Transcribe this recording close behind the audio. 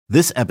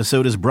This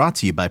episode is brought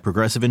to you by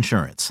Progressive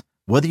Insurance.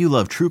 Whether you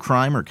love true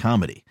crime or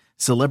comedy,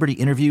 celebrity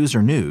interviews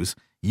or news,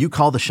 you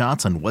call the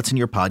shots on what's in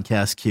your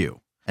podcast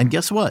queue. And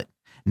guess what?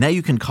 Now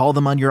you can call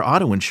them on your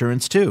auto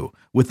insurance too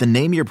with the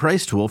Name Your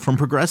Price tool from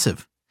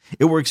Progressive.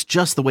 It works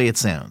just the way it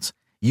sounds.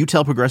 You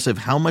tell Progressive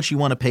how much you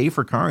want to pay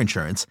for car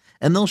insurance,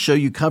 and they'll show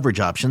you coverage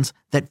options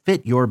that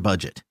fit your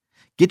budget.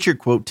 Get your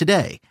quote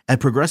today at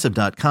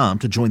Progressive.com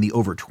to join the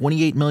over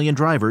 28 million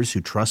drivers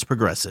who trust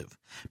Progressive.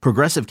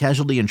 Progressive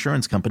Casualty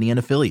Insurance Company and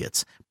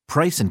Affiliates.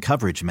 Price and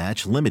coverage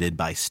match limited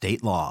by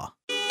state law.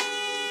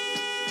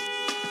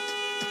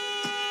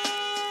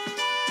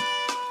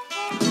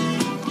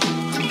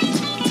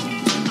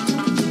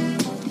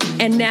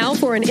 And now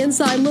for an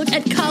inside look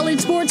at college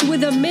sports with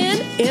the men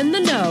in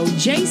the know,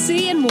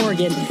 JC and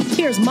Morgan.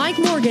 Here's Mike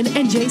Morgan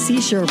and JC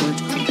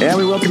Sherbert. And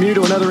we welcome you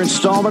to another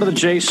installment of the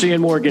JC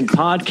and Morgan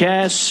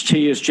podcast.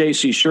 He is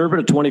JC Sherbert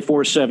of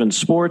 24/7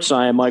 Sports.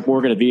 I am Mike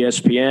Morgan of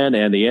ESPN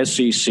and the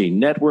SEC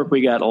Network.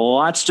 We got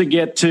lots to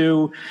get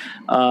to.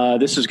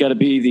 This has got to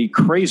be the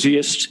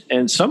craziest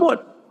and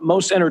somewhat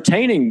most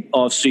entertaining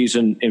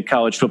offseason in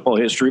college football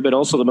history, but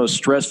also the most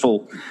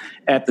stressful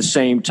at the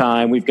same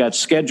time. We've got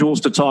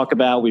schedules to talk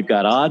about. We've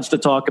got odds to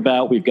talk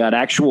about. We've got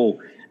actual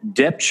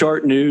depth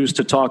chart news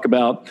to talk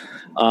about.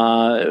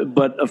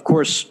 But, of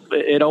course,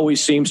 it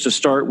always seems to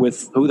start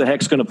with who the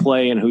heck's going to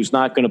play and who's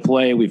not going to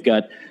play. We've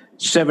got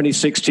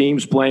 76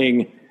 teams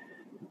playing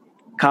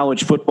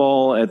college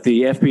football at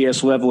the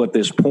FBS level at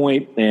this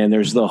point, and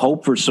there's the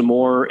hope for some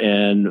more,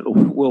 and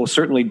we'll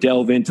certainly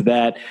delve into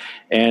that.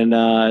 And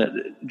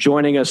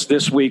joining us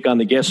this week on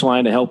the guest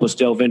line to help us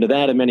delve into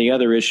that and many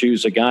other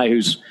issues, a guy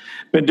who's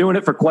been doing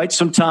it for quite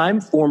some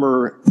time,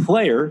 former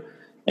player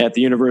at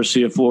the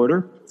University of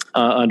Florida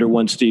under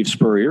one Steve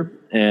Spurrier.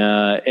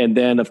 And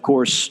then, of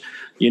course,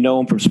 you know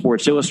him from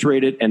Sports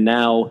Illustrated and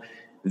now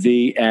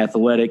The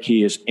Athletic.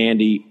 He is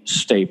Andy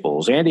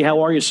Staples. Andy,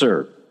 how are you,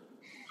 sir?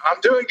 I'm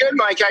doing good,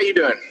 Mike. How you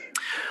doing?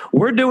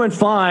 We're doing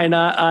fine.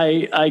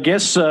 I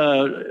guess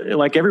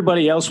like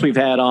everybody else we've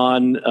had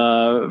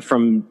on,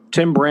 from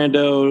Tim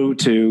Brando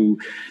to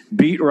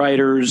beat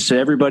writers to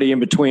everybody in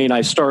between,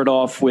 I start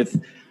off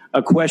with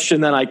a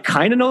question that I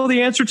kind of know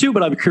the answer to,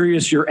 but I'm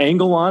curious your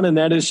angle on, and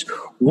that is,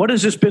 what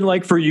has this been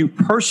like for you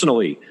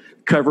personally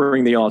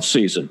covering the off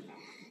season?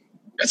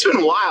 It's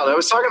been wild. I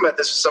was talking about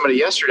this with somebody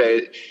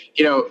yesterday.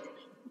 You know,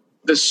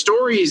 the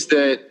stories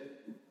that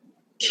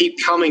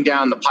keep coming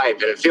down the pipe,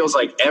 and it feels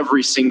like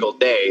every single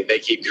day they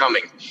keep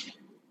coming.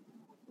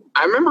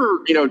 I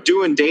remember,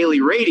 doing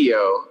daily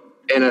radio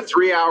and a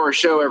 3-hour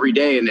show every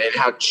day, and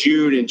how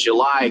June and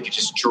July could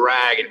just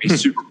drag and be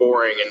super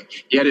boring, and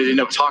you had to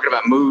end up talking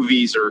about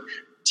movies or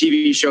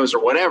TV shows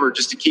or whatever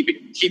just to keep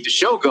the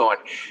show going.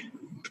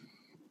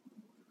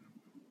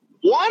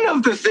 One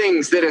of the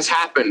things that has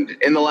happened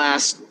in the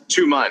last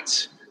 2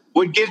 months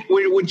would give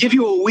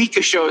you a week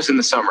of shows in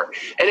the summer.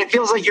 And it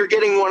feels like you're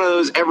getting one of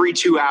those every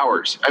 2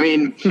 hours. I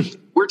mean,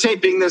 we're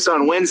taping this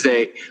on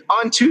Wednesday.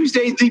 On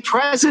Tuesday, the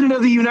president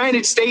of the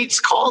United States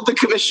called the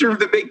commissioner of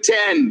the Big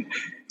Ten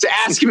to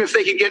ask him if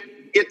they could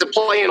get to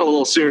play in a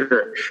little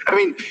sooner. I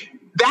mean,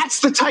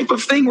 that's the type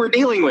of thing we're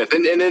dealing with.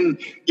 And then,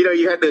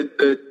 you had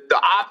the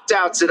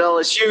opt-outs at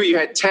LSU. You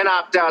had 10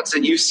 opt-outs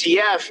at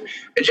UCF.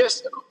 And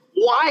just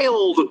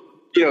wild,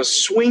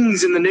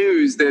 swings in the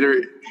news that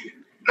are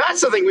not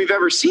something we've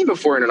ever seen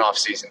before in an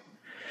offseason.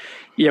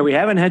 Yeah, we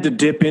haven't had to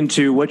dip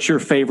into what's your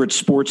favorite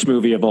sports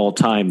movie of all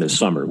time this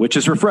summer, which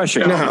is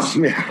refreshing.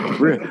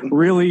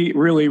 Really,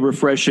 really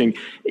refreshing.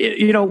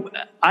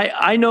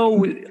 I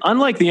know,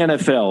 unlike the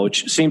NFL,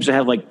 which seems to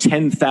have like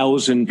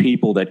 10,000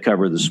 people that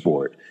cover the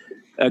sport,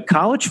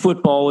 college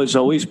football has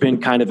always been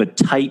kind of a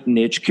tight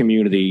niche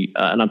community,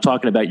 and I'm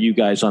talking about you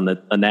guys on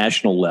a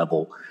national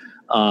level.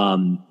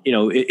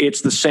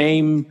 It's the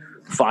same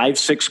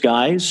 5-6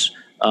 guys.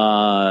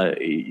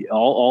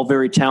 All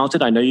very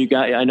talented. I know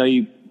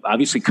you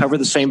obviously cover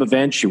the same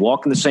events. You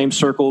walk in the same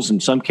circles.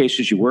 In some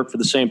cases, you work for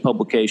the same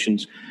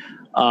publications.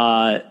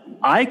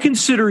 I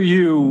consider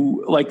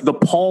you like the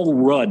Paul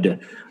Rudd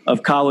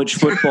of college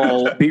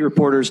football beat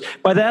reporters.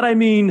 By that, I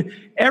mean,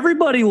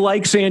 everybody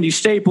likes Andy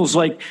Staples.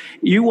 Like,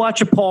 you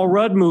watch a Paul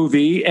Rudd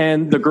movie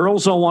and the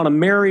girls all want to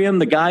marry him.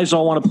 The guys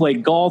all want to play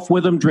golf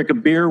with him, drink a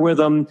beer with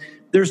him.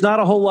 There's not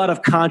a whole lot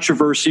of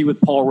controversy with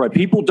Paul Rudd.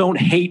 People don't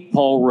hate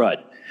Paul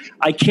Rudd.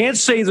 I can't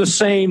say the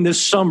same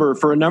this summer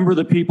for a number of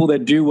the people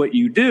that do what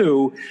you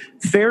do.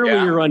 Fairly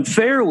or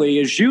unfairly,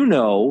 as you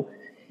know,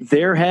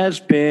 there has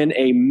been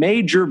a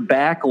major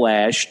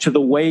backlash to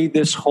the way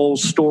this whole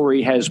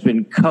story has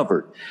been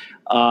covered.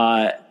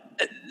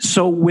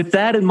 So with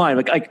that in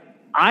mind,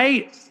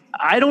 I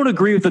don't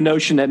agree with the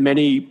notion that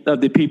many of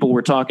the people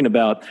we're talking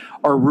about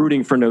are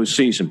rooting for no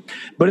season.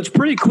 But it's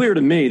pretty clear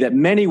to me that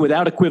many,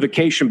 without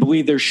equivocation,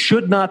 believe there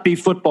should not be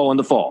football in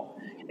the fall.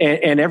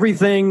 And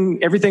everything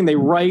they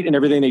write and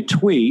everything they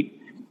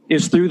tweet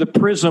is through the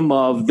prism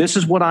of, this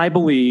is what I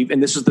believe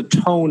and this is the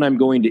tone I'm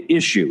going to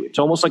issue. It's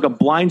almost like a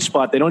blind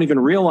spot. They don't even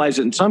realize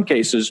it in some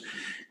cases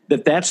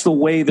that that's the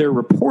way they're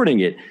reporting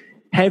it.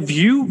 Have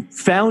you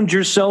found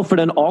yourself in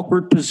an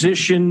awkward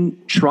position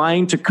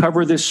trying to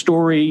cover this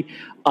story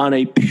on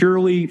a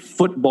purely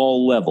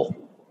football level?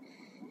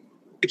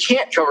 You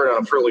can't cover it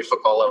on a purely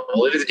football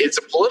level. It's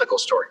a political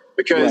story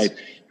because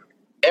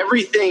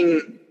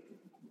everything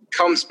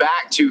comes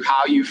back to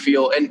how you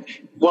feel. And,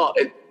 well,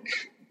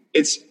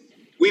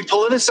 we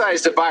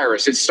politicized the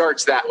virus. It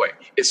starts that way.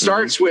 It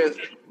starts with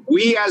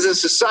we as a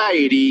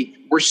society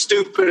were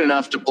stupid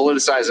enough to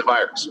politicize a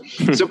virus.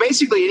 So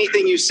basically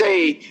anything you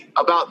say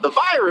about the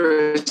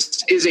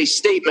virus is a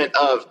statement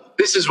of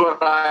this is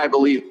what I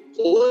believe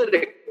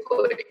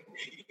politically.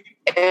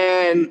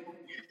 And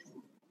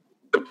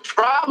the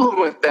problem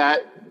with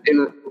that,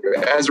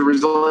 as a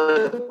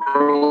result,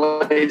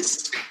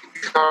 relates to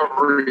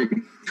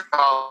covering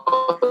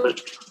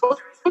college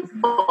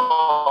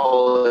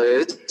football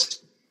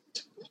is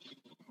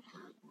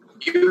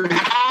you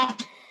have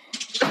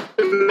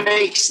to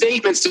make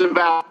statements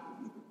about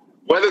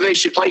whether they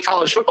should play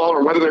college football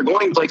or whether they're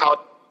going to play college.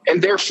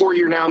 And therefore,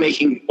 you're now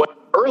making what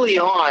early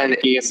on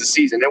against the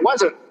season. It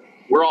wasn't,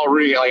 we're all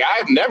rooting. Like,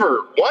 I've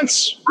never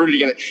once rooted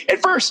against it.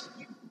 At first,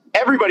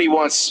 everybody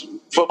wants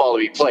football to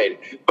be played.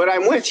 But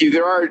I'm with you.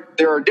 There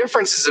are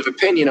differences of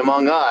opinion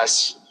among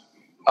us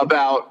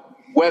about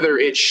whether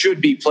it should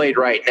be played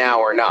right now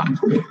or not.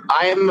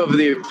 I am of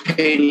the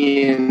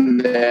opinion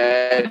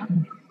that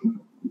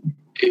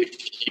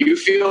if you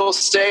feel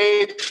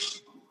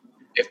safe,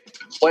 if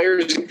the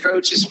players and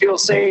coaches feel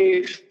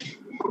safe,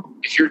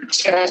 if you're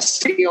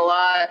testing a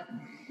lot,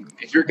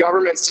 if your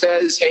government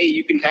says, hey,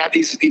 you can have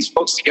these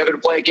folks together to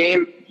play a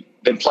game,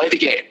 then play the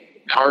game.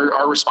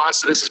 Our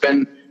response to this has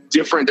been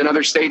different than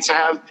other states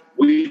have.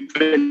 We've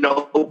been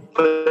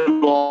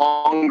open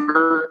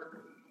longer,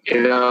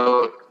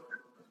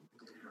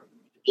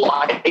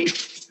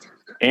 life.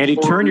 Andy,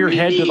 turn your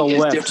head to the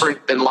left.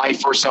 Different than life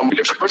for someone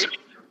different.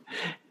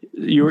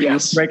 You're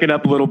breaking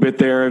up a little bit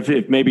there.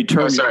 If maybe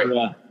turn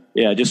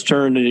just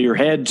turn your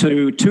head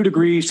to 2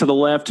 degrees to the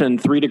left and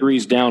 3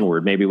 degrees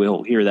downward. Maybe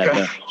we'll hear that.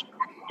 Okay.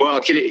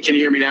 Well, can you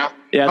hear me now?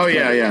 Yeah.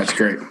 It's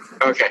great.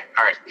 Okay.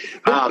 All right.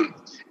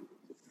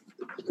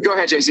 Go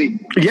ahead, JC.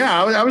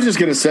 Yeah, I was just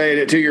going to say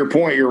that to your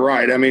point, you're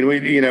right. I mean,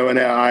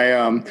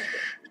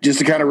 just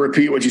to kind of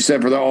repeat what you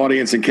said for the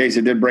audience in case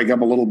it did break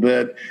up a little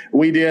bit,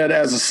 we did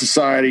as a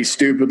society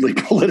stupidly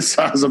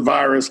politicize a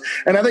virus.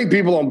 And I think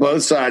people on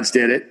both sides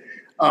did it.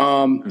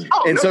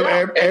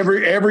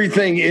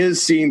 Everything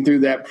is seen through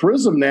that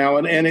prism now.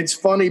 And it's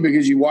funny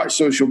because you watch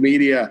social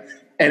media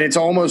and it's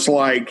almost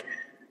like,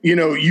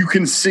 you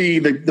can see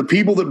the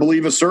people that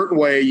believe a certain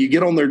way, you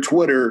get on their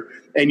Twitter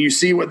and you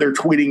see what they're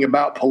tweeting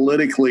about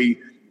politically,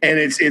 and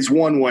it's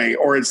one way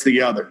or it's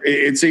the other.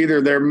 It's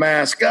either they're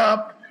mask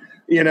up,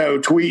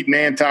 tweeting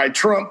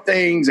anti-Trump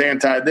things,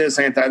 anti-this,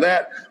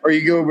 anti-that, or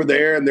you go over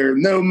there and they're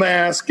no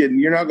mask and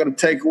you're not going to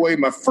take away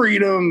my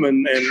freedom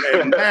and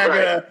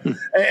MAGA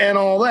and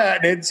all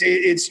that. And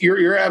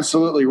you're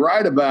absolutely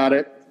right about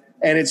it.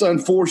 And it's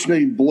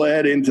unfortunately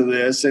bled into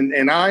this.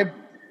 And I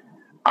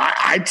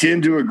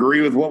tend to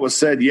agree with what was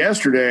said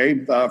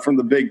yesterday from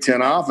the Big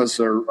Ten office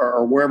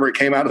or wherever it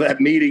came out of that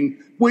meeting,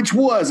 which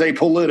was a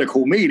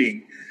political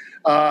meeting.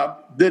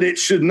 That it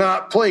should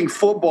not, playing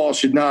football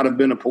should not have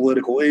been a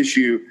political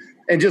issue.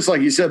 And just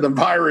like you said, the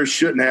virus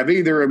shouldn't have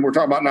either. And we're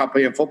talking about not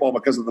playing football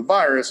because of the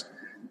virus.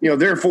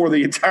 Therefore,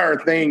 the entire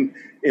thing,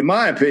 in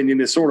my opinion,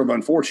 is sort of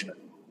unfortunate.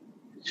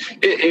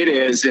 It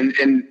is.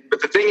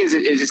 But the thing is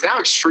it's now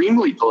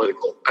extremely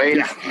political. I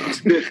mean,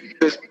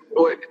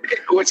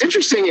 what's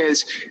interesting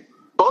is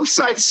both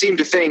sides seem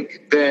to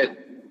think that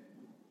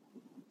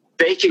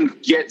they can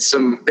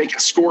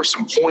score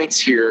some points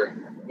here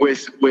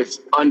with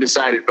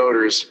undecided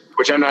voters,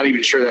 which I'm not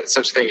even sure that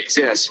such a thing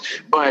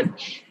exists, but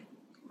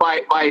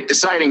by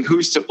deciding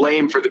who's to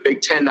blame for the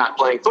Big Ten not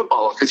playing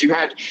football, because you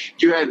had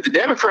the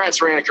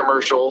Democrats ran a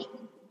commercial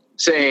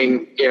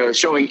saying,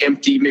 showing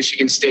empty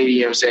Michigan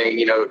Stadium,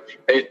 saying,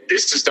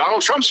 this is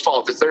Donald Trump's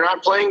fault that they're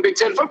not playing Big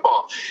Ten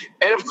football.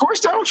 And of course,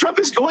 Donald Trump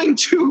is going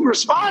to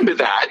respond to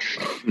that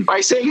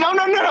by saying,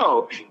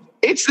 no,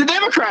 it's the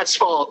Democrats'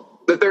 fault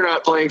that they're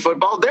not playing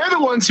football. They're the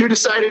ones who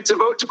decided to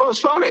vote to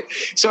postpone it.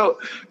 So,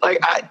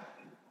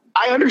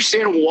 I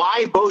understand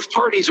why both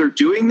parties are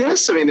doing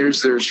this. I mean,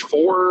 there's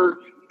 4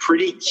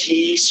 pretty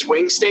key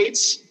swing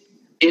states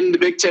in the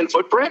Big Ten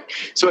footprint,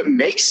 so it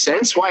makes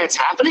sense why it's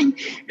happening.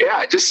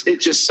 Yeah, it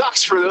just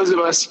sucks for those of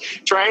us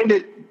trying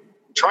to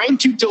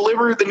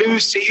deliver the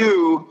news to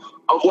you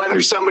of whether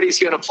somebody's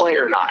going to play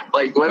or not,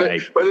 like whether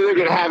they're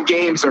going to have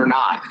games or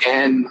not.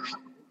 And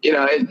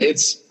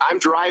I'm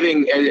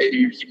driving,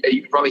 you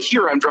can probably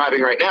hear I'm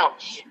driving right now.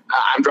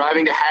 I'm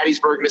driving to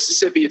Hattiesburg,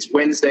 Mississippi. It's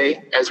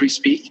Wednesday as we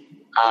speak.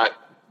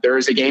 There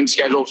is a game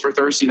scheduled for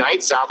Thursday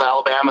night, South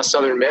Alabama,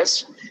 Southern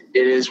Miss.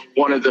 It is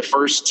one of the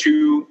first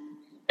 2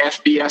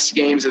 FBS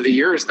games of the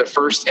year. It's the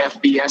first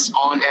FBS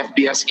on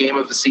FBS game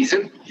of the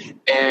season.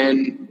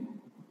 And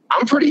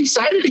I'm pretty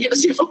excited to get to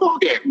see a football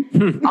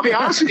game. I'll be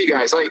honest with you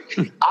guys. Like,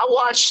 I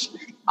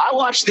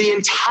watched the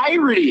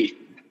entirety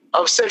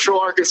of Central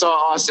Arkansas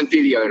Austin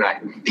Peay the other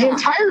night. The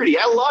entirety.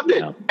 I loved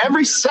it.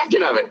 Every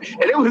second of it.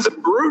 And it was a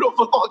brutal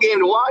football game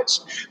to watch,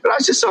 but I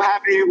was just so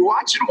happy to be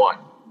watching one.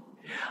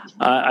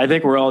 I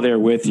think we're all there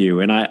with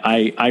you, and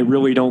I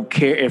really don't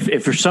care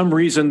if for some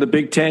reason the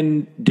Big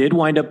Ten did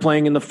wind up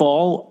playing in the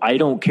fall. I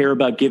don't care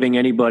about giving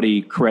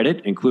anybody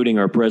credit, including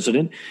our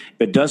president.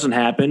 If it doesn't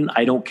happen,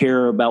 I don't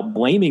care about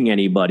blaming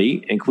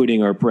anybody,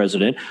 including our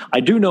president. I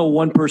do know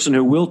one person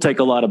who will take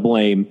a lot of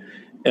blame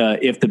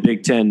if the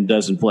Big Ten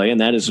doesn't play, and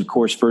that is, of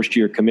course,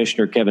 first-year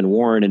Commissioner Kevin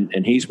Warren,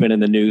 and he's been in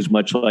the news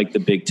much like the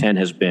Big Ten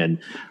has been.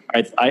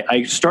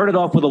 I started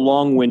off with a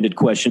long-winded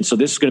question, so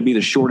this is going to be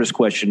the shortest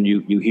question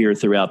you hear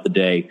throughout the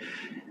day.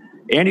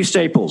 Andy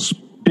Staples,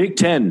 Big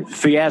Ten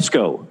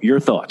fiasco,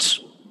 your thoughts?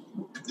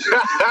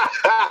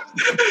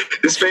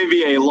 This may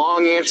be a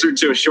long answer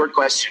to a short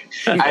question.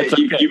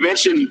 You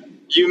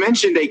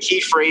mentioned a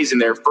key phrase in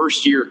there,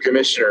 first-year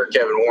Commissioner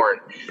Kevin Warren.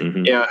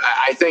 Mm-hmm. You know,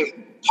 I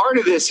think part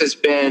of this has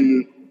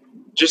been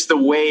just the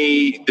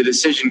way the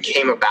decision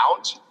came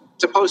about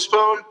to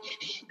postpone.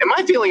 And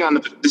my feeling on the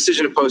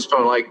decision to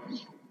postpone, like,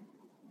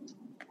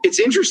 it's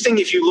interesting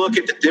if you look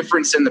at the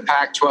difference in the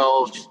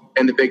Pac-12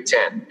 and the Big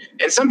Ten.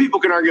 And some people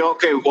can argue,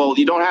 okay, well,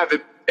 you don't have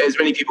as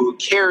many people who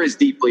care as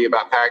deeply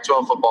about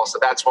Pac-12 football, so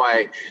that's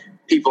why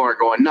people aren't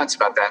going nuts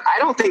about that. I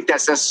don't think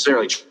that's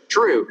necessarily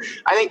true.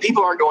 I think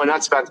people aren't going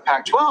nuts about the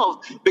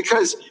Pac-12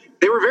 because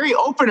they were very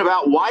open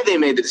about why they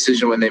made the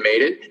decision when they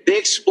made it. They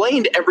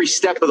explained every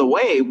step of the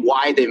way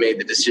why they made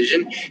the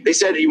decision. They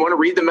said, you want to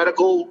read the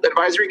Medical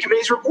Advisory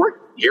Committee's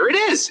report? Here it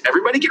is.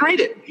 Everybody can read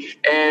it.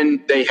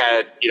 And they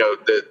had,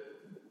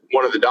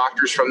 one of the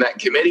doctors from that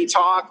committee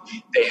talk.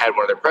 They had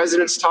one of their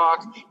presidents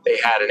talk. They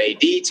had an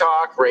AD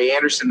talk. Ray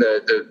Anderson,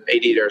 the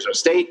AD at Arizona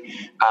State.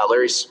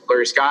 Larry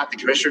Scott, the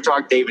commissioner,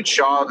 talked. David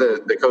Shaw,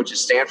 the coach at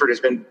Stanford, has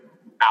been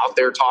out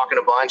there talking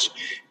a bunch.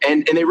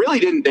 And they really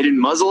didn't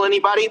muzzle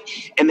anybody.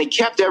 And they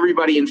kept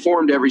everybody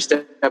informed every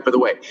step of the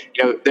way.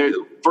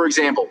 For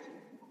example,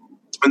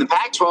 when the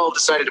Pac-12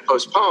 decided to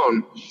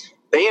postpone,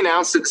 they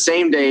announced it the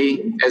same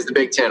day as the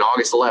Big Ten,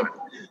 August 11th.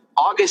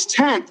 August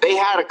 10th, they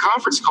had a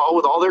conference call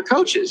with all their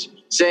coaches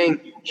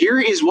saying, here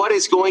is what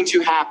is going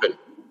to happen.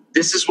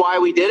 This is why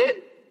we did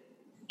it.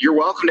 You're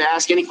welcome to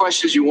ask any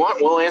questions you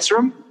want. We'll answer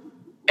them.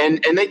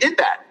 And they did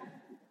that.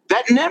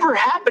 That never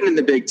happened in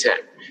the Big Ten.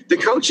 The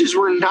coaches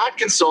were not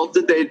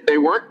consulted. They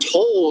weren't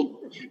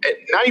told,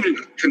 not even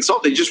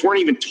consulted. They just weren't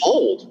even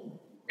told.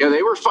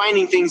 They were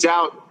finding things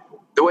out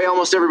the way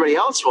almost everybody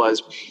else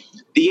was.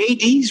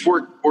 The ADs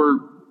were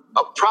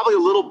probably a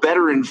little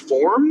better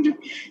informed,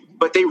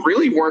 but they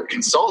really weren't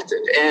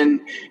consulted.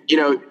 And,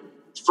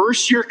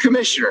 first-year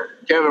commissioner,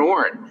 Kevin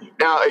Warren.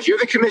 Now, if you're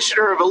the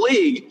commissioner of a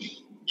league,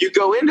 you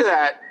go into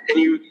that and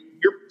you're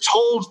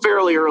told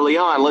fairly early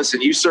on,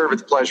 listen, you serve at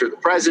the pleasure of the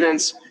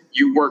presidents.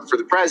 You work for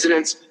the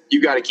presidents.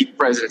 You got to keep the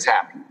presidents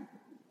happy.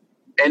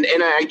 And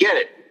I get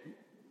it.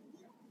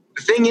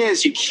 The thing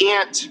is, you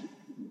can't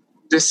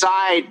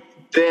decide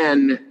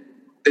then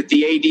that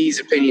the AD's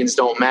opinions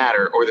don't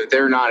matter or that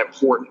they're not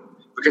important,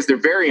 because they're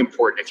very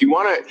important. If you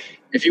want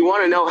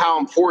to know how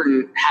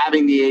important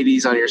having the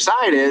ADs on your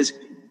side is,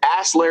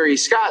 ask Larry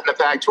Scott in the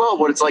Pac-12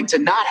 what it's like to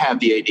not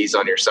have the ADs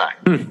on your side.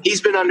 He's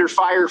been under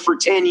fire for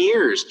 10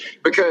 years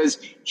because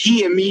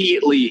he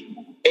immediately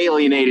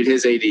alienated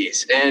his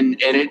ADs. And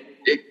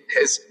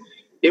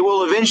it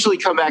will eventually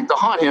come back to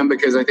haunt him,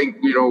 because I think,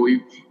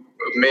 we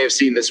may have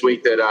seen this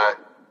week that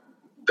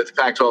the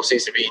Pac-12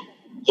 seems to be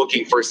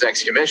looking for its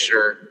next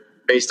commissioner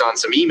based on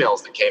some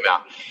emails that came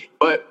out.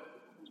 But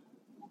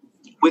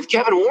with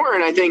Kevin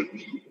Warren, I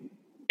think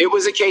it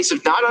was a case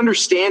of not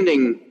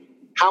understanding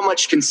how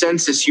much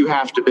consensus you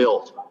have to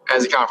build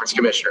as a conference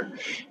commissioner.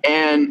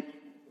 And,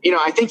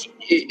 I think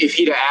if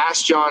he'd have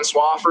asked John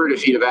Swofford,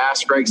 if he'd have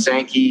asked Greg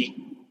Sankey,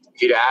 if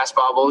he'd have asked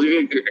Bob Bowles,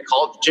 if he'd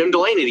called Jim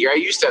Delaney, the guy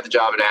who used to have the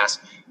job, and asked,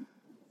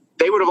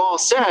 they would have all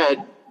said,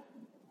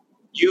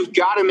 you've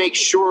got to make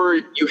sure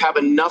you have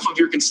enough of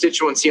your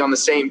constituency on the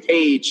same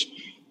page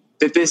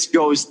that this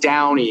goes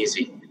down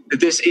easy, that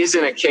this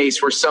isn't a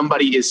case where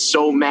somebody is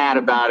so mad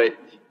about it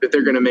that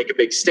they're going to make a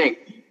big stink.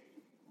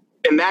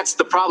 And that's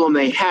the problem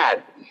they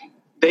had.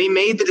 They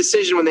made the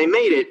decision when they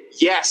made it.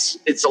 Yes,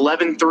 it's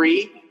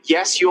 11-3.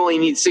 Yes, you only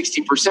need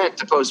 60%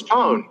 to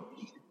postpone.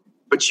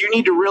 But you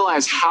need to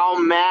realize how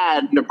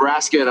mad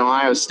Nebraska and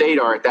Ohio State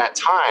are at that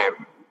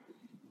time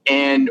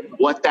and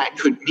what that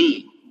could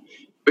mean.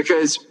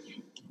 Because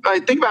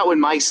think about when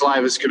Mike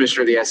Slive was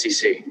commissioner of the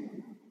SEC.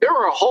 There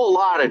were a whole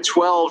lot of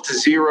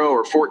 12-0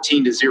 or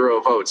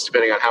 14-0 votes,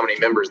 depending on how many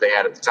members they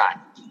had at the time.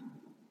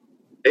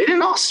 They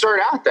didn't all start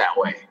out that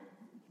way.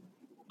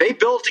 They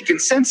built a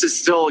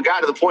consensus till it got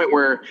to the point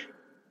where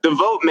the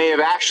vote may have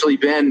actually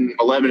been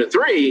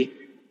 11-3,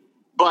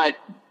 but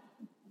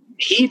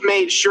he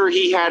made sure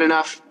he had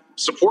enough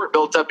support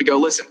built up to go,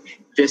 listen,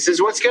 this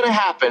is what's going to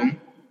happen.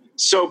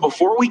 So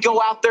before we go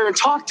out there and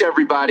talk to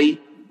everybody,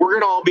 we're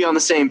going to all be on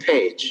the same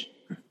page.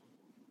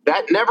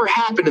 That never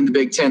happened in the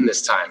Big Ten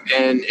this time,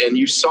 and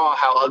you saw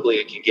how ugly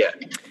it can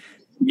get.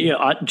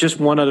 Yeah, just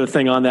one other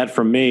thing on that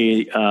from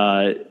me.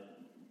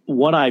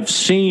 what I've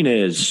seen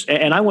is,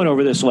 and I went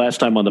over this last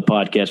time on the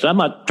podcast, I'm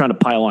not trying to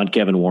pile on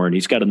Kevin Warren.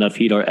 He's got enough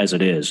heat as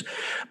it is.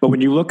 But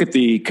when you look at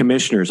the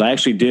commissioners, I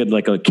actually did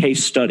like a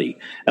case study,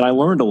 and I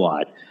learned a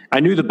lot. I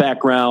knew the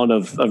background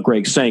of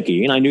Greg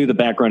Sankey, and I knew the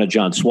background of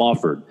John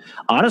Swofford.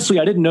 Honestly,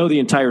 I didn't know the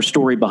entire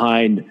story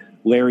behind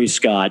Larry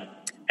Scott,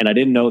 and I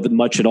didn't know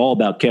much at all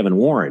about Kevin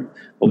Warren.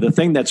 Well, the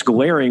thing that's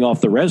glaring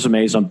off the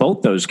resumes on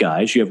both those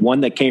guys, you have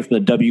one that came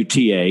from the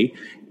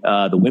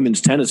WTA, the Women's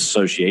Tennis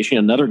Association,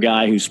 another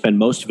guy who spent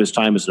most of his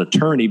time as an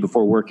attorney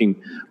before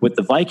working with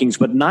the Vikings,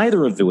 but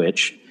neither of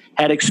which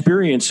had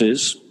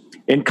experiences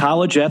in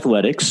college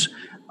athletics,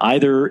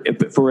 either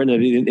for in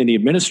the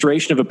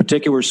administration of a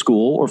particular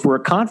school or for a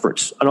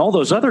conference. And all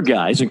those other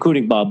guys,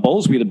 including Bob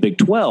Bowlesby, the Big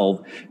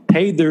 12,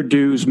 paid their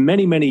dues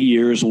many, many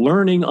years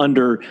learning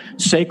under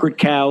sacred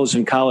cows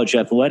in college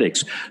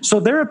athletics. So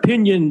their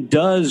opinion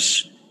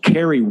does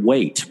carry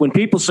weight. When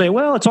people say,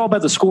 well, it's all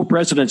about the school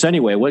presidents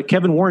anyway,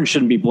 Kevin Warren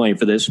shouldn't be blamed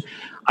for this.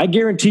 I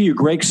guarantee you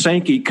Greg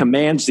Sankey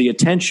commands the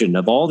attention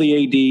of all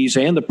the ADs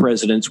and the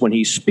presidents when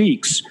he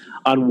speaks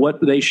on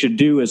what they should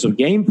do as a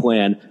game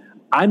plan.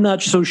 I'm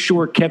not so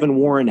sure Kevin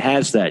Warren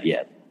has that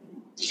yet.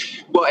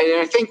 Well,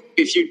 and I think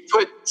if you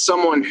put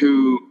someone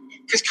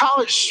because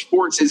college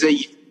sports is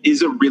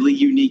a really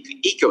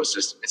unique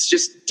ecosystem. It's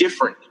just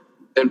different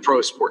than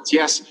pro sports.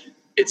 Yes,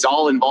 it's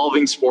all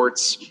involving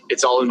sports.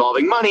 It's all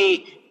involving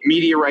money,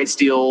 media rights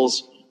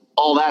deals,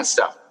 all that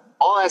stuff.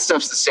 All that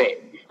stuff's the same.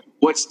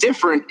 What's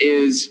different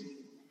is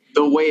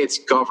the way it's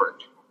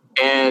governed.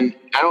 And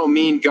I don't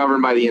mean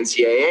governed by the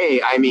NCAA.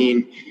 I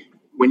mean,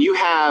 when you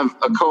have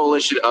a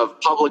coalition of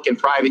public and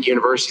private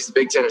universities, the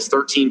Big Ten is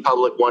 13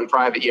 public, 1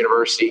 private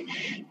university,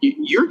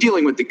 you're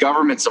dealing with the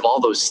governments of all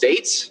those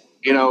states.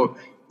 You know,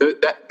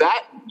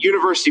 that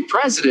university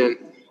president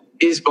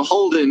is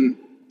beholden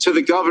to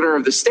the governor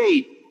of the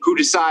state who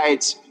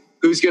decides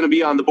who's going to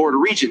be on the board of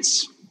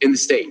regents in the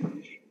state.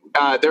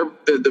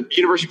 The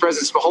university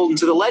president is beholden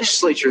to the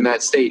legislature in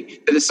that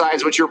state that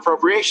decides what your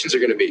appropriations are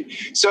going to be.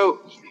 So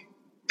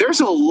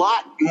there's a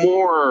lot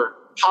more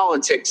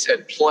politics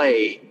at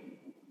play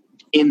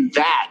in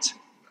that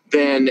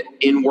than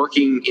in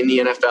working in the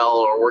NFL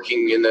or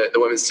working in the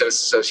Women's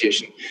Tennis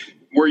Association,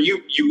 where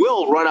you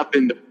will run up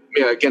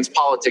against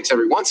politics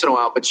every once in a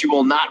while, but you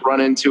will not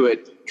run into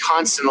it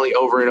constantly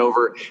over and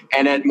over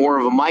and at more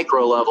of a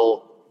micro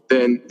level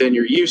than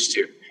you're used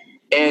to.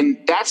 And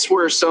that's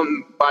where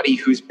somebody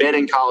who's been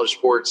in college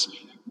sports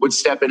would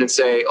step in and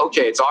say,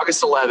 okay, it's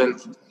August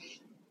 11th.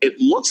 It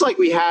looks like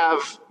we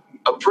have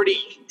a pretty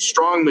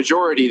strong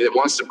majority that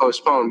wants to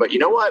postpone, but you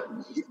know what?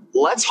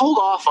 Let's hold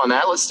off on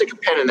that. Let's stick a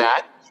pin in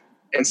that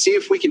and see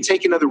if we can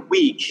take another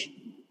week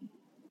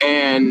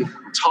and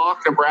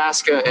talk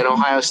Nebraska and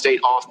Ohio State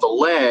off the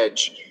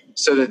ledge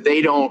so that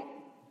they don't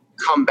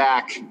come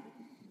back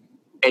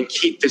and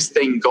keep this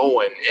thing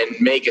going and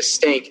make a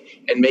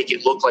stink and make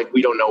it look like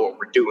we don't know what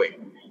we're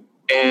doing.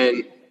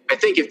 And I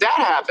think if that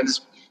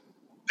happens,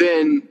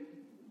 then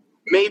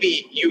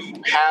maybe you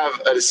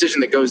have a decision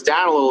that goes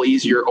down a little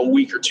easier a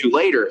week or two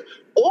later,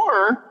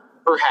 or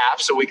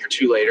perhaps a week or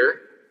two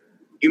later,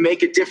 you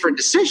make a different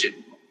decision.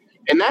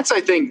 And that's,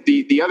 I think,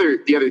 the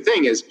other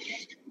thing is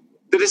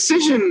the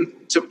decision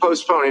to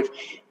postpone.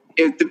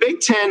 If the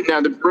Big Ten,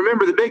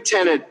 remember the Big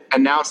Ten had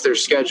announced their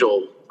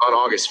schedule on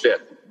August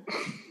 5th.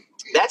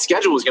 That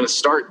schedule was going to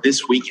start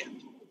this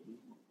weekend.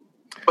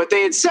 But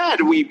they had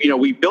said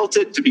we built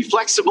it to be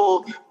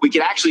flexible. We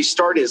could actually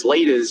start as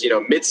late as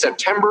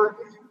mid-September.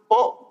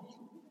 Well,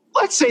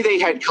 let's say they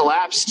had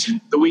collapsed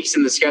the weeks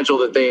in the schedule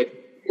that they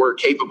were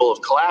capable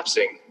of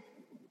collapsing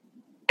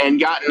and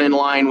gotten in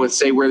line with,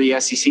 say, where the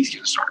SEC is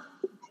going to start.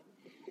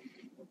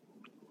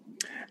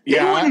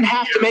 Yeah. They wouldn't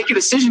have to make a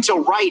decision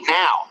until right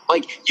now.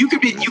 Like you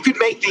could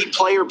make the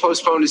player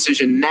postpone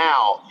decision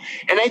now.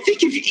 And I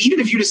think even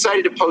if you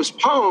decided to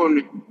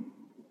postpone,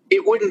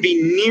 it wouldn't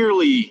be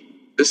nearly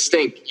the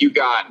stink you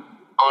got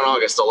on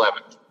August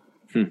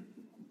 11th.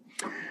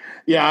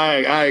 Yeah,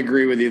 I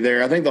agree with you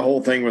there. I think the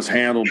whole thing was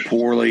handled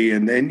poorly.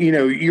 And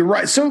you're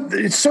right. So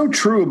it's so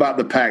true about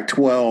the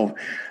Pac-12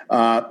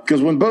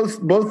 because when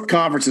both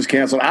conferences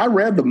canceled, I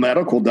read the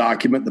medical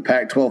document the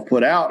Pac-12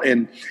 put out,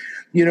 and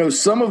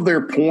some of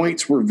their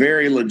points were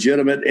very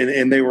legitimate,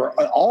 and they were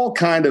all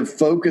kind of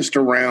focused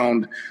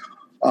around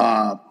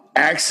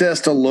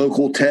access to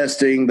local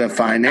testing, the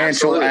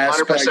financial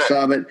aspects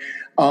 100%. Of it.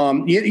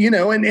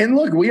 And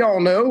look, we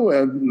all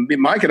know,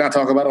 Mike and I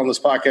talk about it on this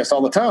podcast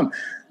all the time.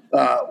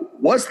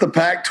 What's the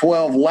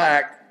Pac-12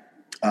 lack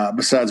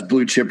besides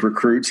blue chip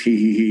recruits?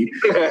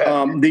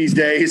 These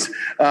days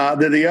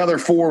that the other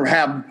four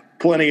have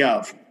plenty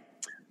of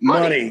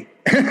money.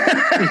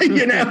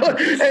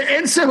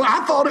 And so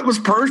I thought it was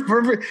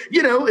perfect.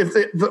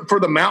 If for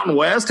the Mountain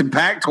West and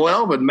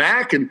Pac-12 and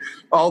MAC and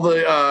all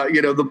the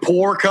the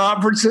poor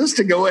conferences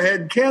to go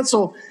ahead and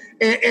cancel.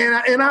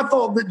 And I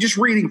thought that just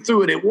reading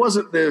through it, it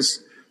wasn't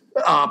this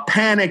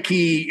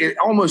panicky,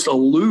 almost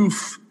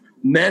aloof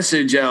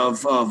message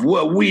of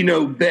well, we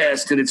know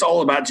best, and it's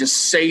all about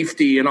just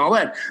safety and all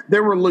that.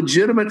 There were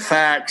legitimate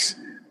facts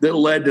that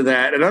led to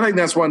that. And I think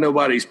that's why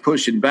nobody's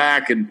pushing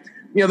back. And,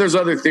 there's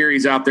other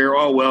theories out there.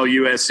 Oh, well,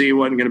 USC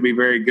wasn't going to be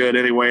very good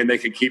anyway, and they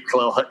could keep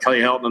Clay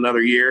Helton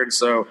another year, and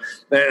so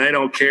they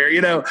don't care.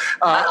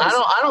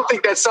 I don't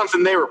think that's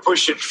something they were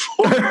pushing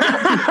for.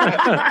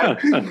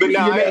 But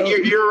no,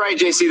 you're right,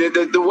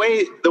 JC.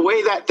 The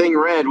way that thing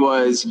read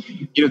was,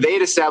 they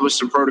had established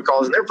some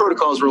protocols, and their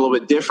protocols were a little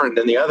bit different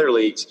than the other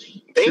leagues.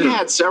 They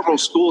had several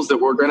schools that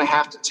were going to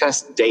have to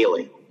test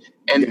daily.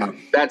 And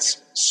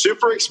that's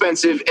super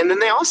expensive. And then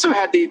they also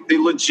had the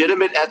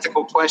legitimate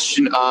ethical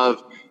question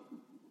of,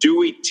 do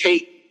we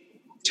take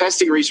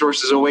testing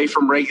resources away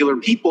from regular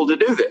people to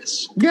do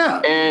this?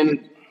 Yeah.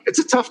 And it's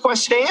a tough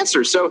question to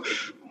answer. So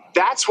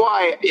that's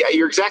why,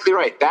 you're exactly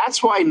right.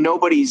 That's why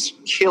nobody's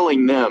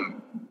killing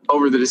them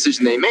over the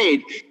decision they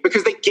made,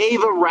 because they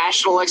gave a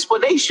rational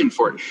explanation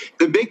for it.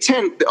 The Big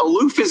Ten,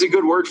 aloof is a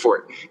good word for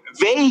it.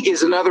 Vague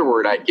is another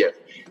word I'd give.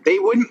 They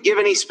wouldn't give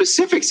any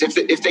specifics. If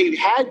they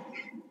had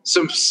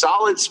some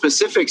solid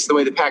specifics the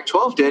way the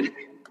Pac-12 did,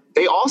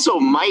 they also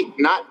might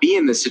not be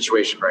in this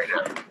situation right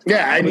now.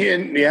 Yeah, and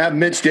you have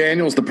Mitch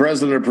Daniels, the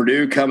president of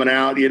Purdue, coming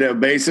out,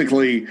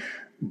 basically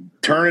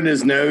turning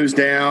his nose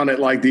down at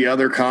like the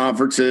other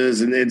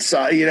conferences, and it's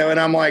and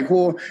I'm like,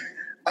 well,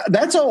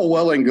 that's all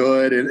well and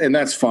good, and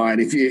that's fine.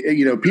 If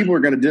people are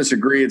going to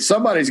disagree, and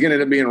somebody's going to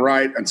end up being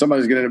right, and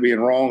somebody's going to end up being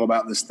wrong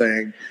about this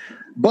thing,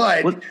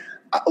 but.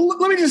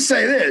 Let me just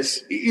say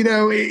this,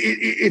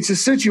 it's a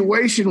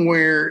situation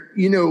where,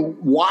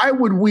 why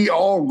would we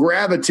all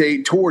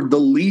gravitate toward the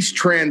least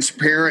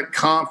transparent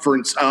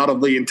conference out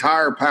of the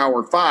entire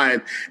Power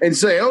Five and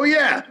say, oh,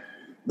 yeah,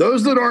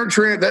 those that aren't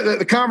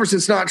the conference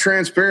that's not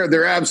transparent,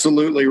 they're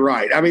absolutely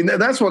right. I mean,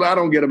 that's what I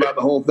don't get about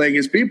the whole thing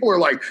is people are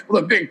like,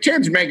 well, the Big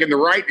Ten's making the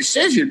right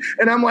decision.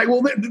 And I'm like,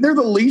 well, they're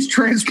the least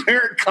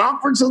transparent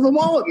conference of them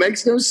all. It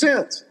makes no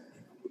sense.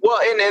 Well,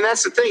 and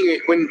that's the thing.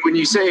 When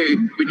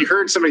you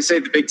heard somebody say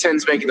the Big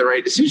Ten's making the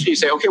right decision, you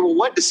say, okay, well,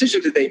 what decision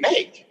did they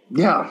make?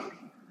 Yeah.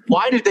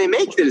 Why did they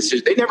make the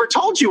decision? They never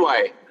told you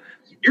why.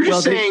 You're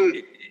just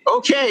saying,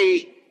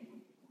 okay,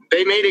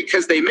 they made it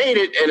because they made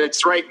it, and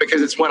it's right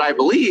because it's what I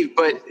believe.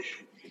 But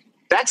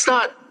that's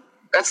not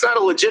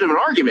a legitimate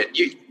argument.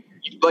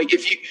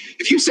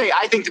 If you say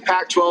I think the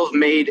Pac-12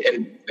 made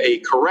a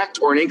correct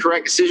or an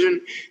incorrect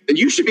decision, then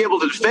you should be able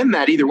to defend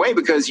that either way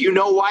because you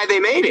know why they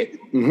made it.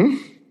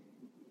 Mm-hmm.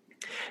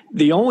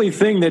 The only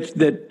thing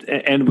that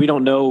and we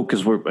don't know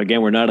because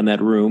we're not in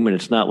that room and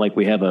it's not like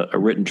we have a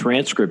written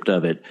transcript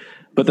of it.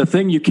 But the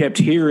thing you kept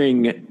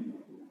hearing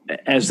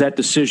as that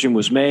decision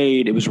was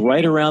made, it was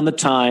right around the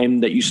time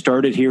that you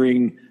started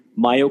hearing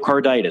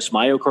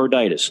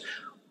myocarditis.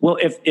 Well,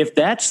 if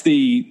that's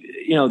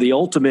the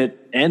ultimate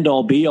end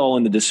all be all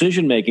in the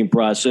decision making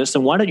process,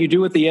 then why don't you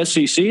do what the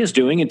SEC is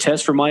doing and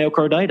test for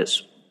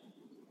myocarditis?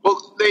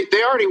 Well,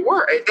 they already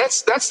were.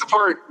 That's the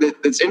part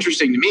that's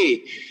interesting to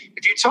me.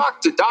 If you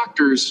talk to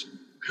doctors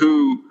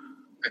who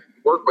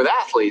work with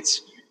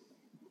athletes,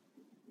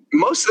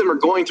 most of them are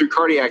going through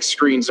cardiac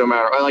screens no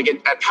matter. Like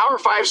at Power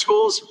 5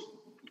 schools,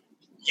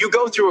 you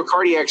go through a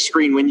cardiac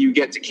screen when you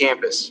get to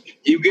campus.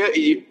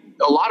 A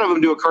lot of them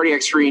do a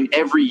cardiac screen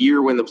every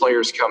year when the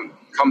players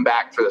come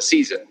back for the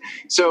season.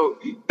 So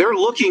they're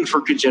looking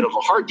for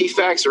congenital heart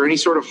defects or any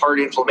sort of heart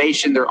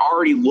inflammation. They're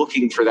already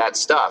looking for that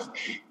stuff.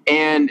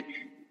 And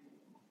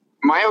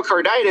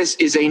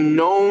myocarditis is a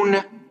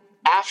known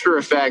after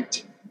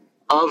effect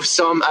of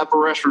some upper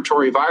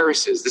respiratory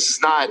viruses. This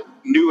is not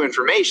new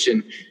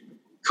information.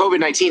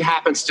 COVID-19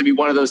 happens to be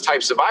one of those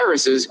types of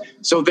viruses,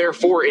 so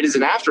therefore it is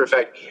an after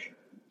effect.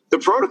 The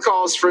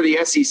protocols for the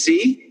SEC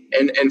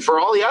and for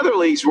all the other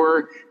leagues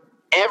were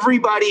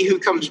everybody who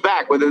comes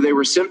back, whether they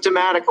were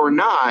symptomatic or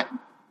not,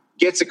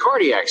 gets a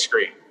cardiac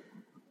screen.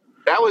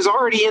 That was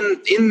already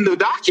in the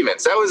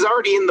documents. That was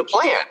already in the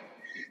plan.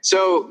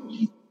 So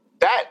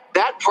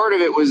that part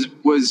of it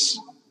was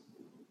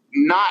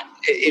not,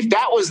 if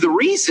that was the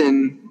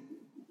reason,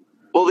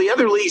 well, the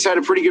other leagues had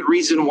a pretty good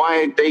reason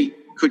why they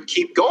could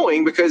keep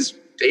going because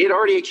they had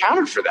already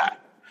accounted for that.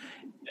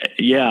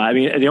 Yeah, I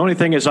mean, the only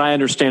thing is I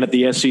understand that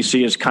the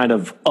SEC is kind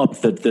of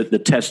up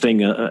the testing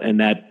in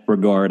that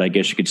regard, I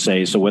guess you could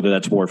say. So whether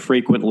that's more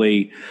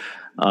frequently.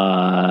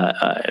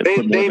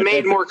 They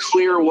made more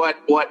clear what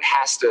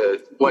tests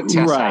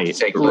have to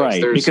take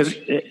place. Right,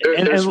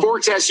 there's 4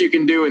 tests you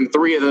can do, and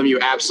 3 of them you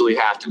absolutely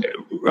have to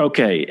do.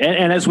 Okay,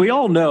 and as we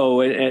all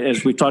know,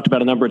 as we've talked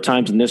about a number of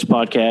times in this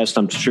podcast,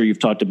 I'm sure you've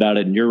talked about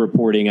it in your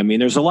reporting. I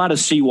mean, there's a lot of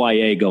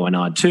CYA going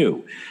on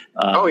too.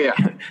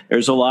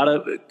 There's a lot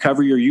of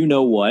cover your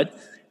you-know-what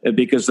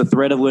because the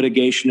threat of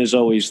litigation is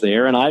always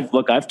there. And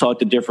I've talked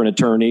to different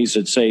attorneys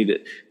that say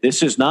that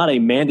this is not a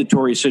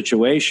mandatory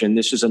situation.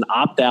 This is an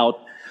opt-out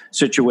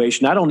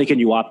situation. Not only can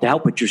you opt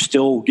out, but you're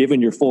still given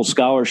your full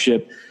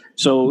scholarship.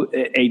 So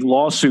a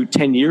lawsuit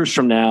 10 years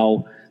from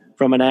now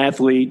from an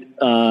athlete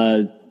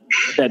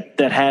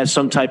that has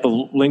some type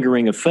of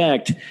lingering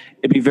effect,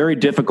 it'd be very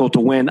difficult to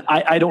win.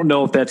 I don't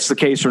know if that's the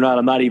case or not.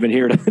 I'm not even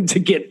here to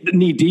get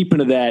knee deep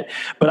into that.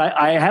 But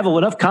I have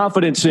enough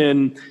confidence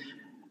in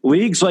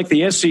leagues like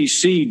the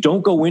SEC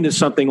don't go into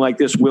something like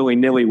this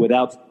willy-nilly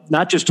without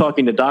not just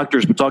talking to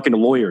doctors, but talking to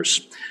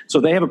lawyers.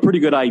 So they have a pretty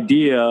good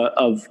idea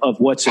of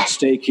what's at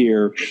stake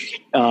here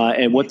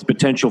and what the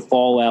potential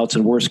fallouts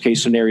and worst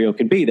case scenario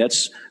can be.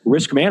 That's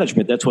risk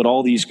management. That's what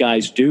all these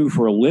guys do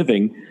for a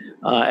living.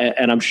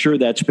 And I'm sure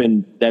that's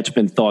been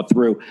thought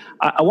through.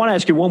 I want to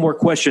ask you one more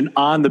question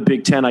on the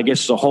Big Ten, I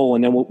guess, as a whole,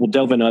 and then we'll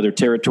delve into other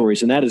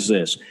territories. And that is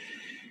this.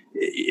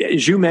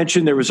 As you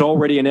mentioned, there was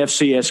already an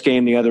FCS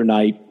game the other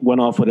night,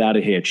 went off without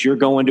a hitch. You're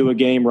going to a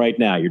game right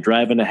now. You're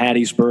driving to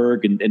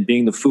Hattiesburg, and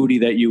being the foodie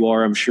that you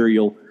are, I'm sure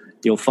you'll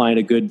find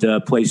a good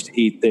place to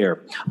eat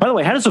there. By the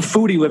way, how does a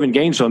foodie live in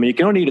Gainesville? I mean, you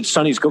can only eat at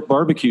Sonny's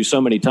Barbecue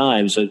so many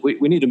times.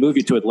 We need to move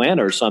you to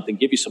Atlanta or something,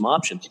 give you some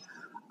options.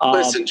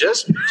 Listen,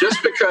 just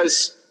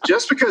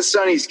because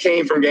Sonny's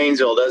came from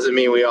Gainesville doesn't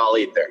mean we all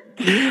eat there.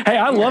 Hey,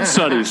 I love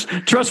Sonny's.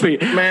 Trust me,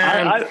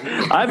 man.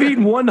 I've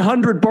eaten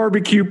 100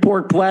 barbecue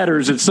pork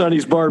platters at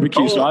Sonny's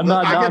Barbecue, so I'm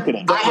not knocking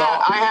it.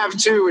 I have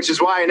too, which is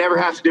why I never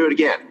have to do it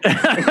again.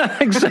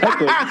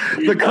 Exactly.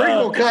 The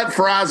crinkle cut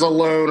fries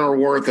alone are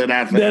worth it,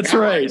 I think. That's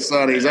right.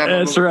 Sonny's.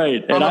 That's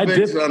right. I'm a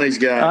big Sonny's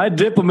guy. I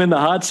dip them in the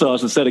hot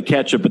sauce instead of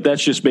ketchup, but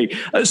that's just me.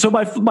 So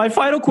my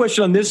final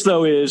question on this,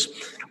 though, is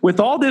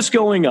with all this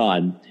going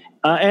on,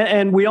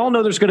 and we all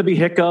know there's going to be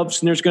hiccups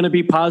and there's going to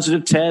be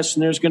positive tests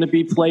and there's going to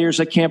be players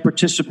that can't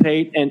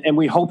participate. And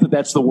we hope that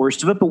that's the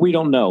worst of it, but we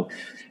don't know.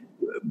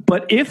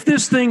 But if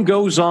this thing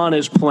goes on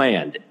as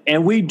planned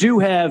and we do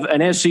have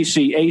an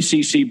SEC,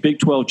 ACC, Big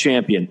 12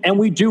 champion, and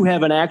we do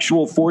have an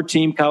actual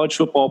 4-team college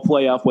football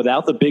playoff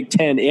without the Big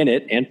 10 in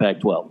it and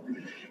Pac-12,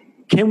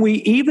 can we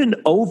even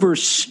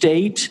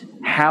overstate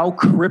how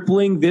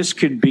crippling this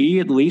could be,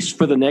 at least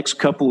for the next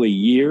couple of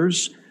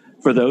years,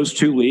 for those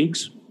two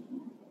leagues?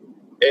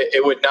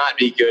 It would not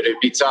be good. It'd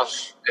be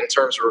tough in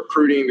terms of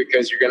recruiting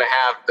because you're going to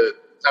have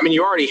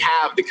you already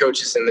have the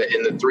coaches in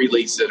the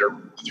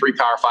three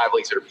Power 5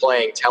 leagues that are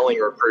playing, telling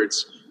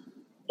recruits,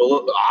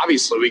 well,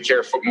 obviously we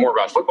care more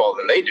about football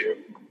than they do.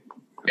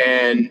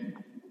 And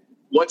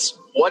what's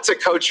a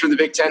coach from the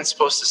Big Ten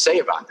supposed to say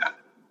about that?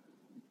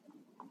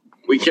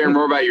 We care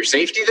more about your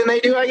safety than they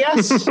do, I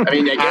guess. I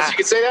mean, I guess you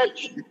could say that.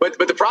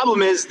 But the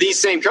problem is these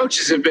same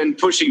coaches have been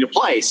pushing to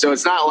play. So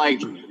it's not like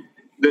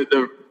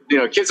the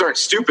kids aren't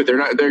stupid. They're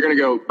going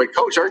to go, but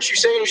coach, aren't you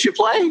saying you should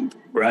play?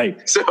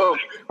 Right. So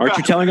aren't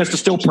you telling us to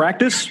still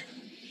practice?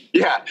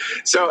 Yeah.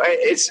 So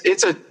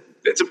it's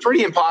a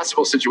pretty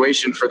impossible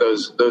situation for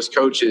those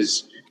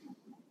coaches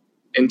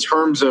in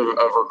terms of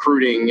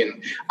recruiting.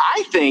 And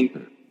I think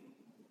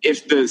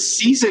if the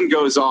season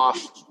goes off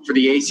for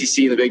the ACC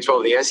and the Big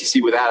 12 and the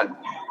SEC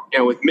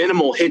with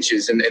minimal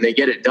hitches and they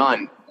get it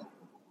done,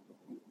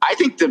 I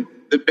think the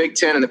Big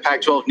 10 and the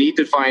Pac-12 need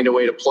to find a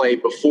way to play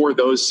before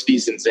those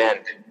seasons end.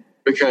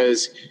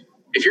 Because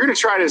if you're going to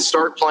try to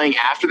start playing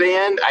after they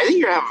end, I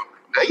think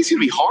it's going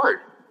to be hard.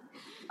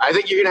 I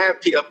think you're going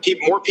to have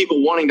more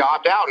people wanting to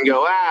opt out and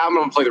go, I'm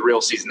going to play the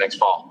real season next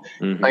fall.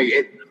 Mm-hmm.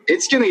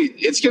 It's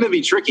going to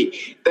be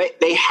tricky.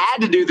 They had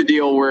to do the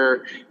deal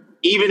where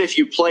even if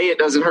you play, it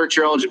doesn't hurt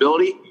your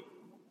eligibility.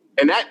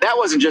 And that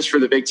wasn't just for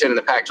the Big Ten and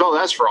the Pac-12.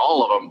 That's for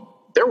all of them.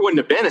 There wouldn't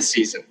have been a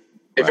season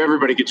if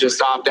everybody could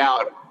just opt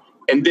out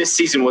and this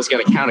season was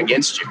going to count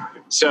against you.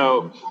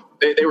 So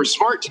they were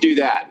smart to do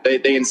that. They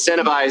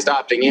incentivized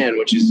opting in,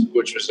 which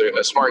was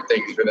a smart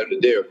thing for them to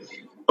do.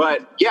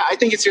 But, yeah, I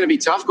think it's going to be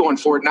tough going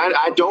forward. And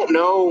I don't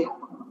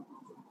know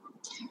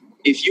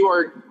if you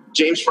are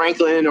James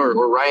Franklin or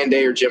Ryan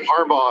Day or Jim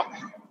Harbaugh,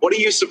 what are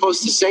you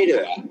supposed to say to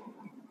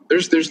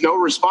that? There's no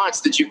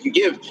response that you can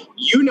give.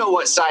 You know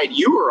what side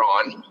you were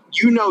on.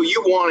 You know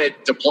you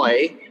wanted to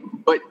play,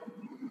 but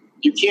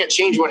you can't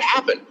change what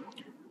happened.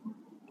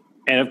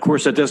 And, of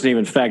course, that doesn't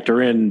even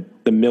factor in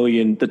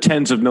the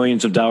tens of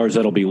millions of dollars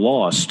that'll be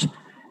lost.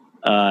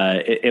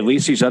 At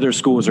least these other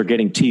schools are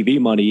getting TV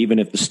money, even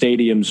if the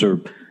stadiums are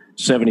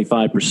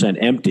 75%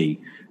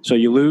 empty. So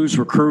you lose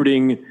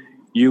recruiting,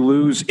 you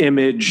lose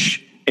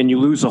image, and you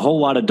lose a whole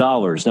lot of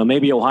dollars. Now,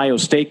 maybe Ohio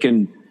State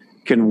can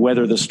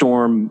weather the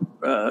storm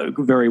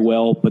very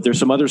well, but there's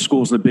some other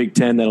schools in the Big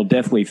Ten that'll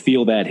definitely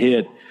feel that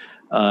hit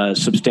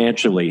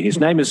substantially. His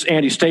name is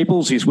Andy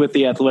Staples. He's with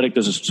The Athletic,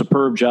 does a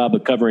superb job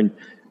of covering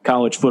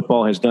college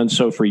football, has done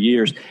so for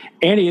years.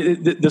 Andy,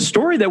 the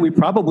story that we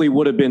probably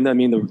would have been,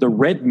 the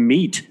red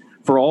meat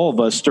for all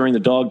of us during the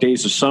dog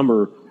days of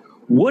summer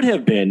would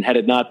have been, had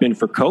it not been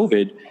for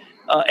COVID,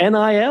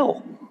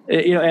 NIL.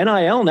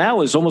 NIL now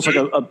is almost like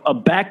a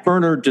back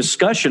burner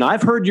discussion.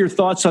 I've heard your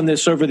thoughts on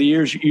this over the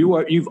years.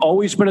 You've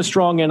always been a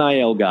strong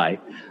NIL guy.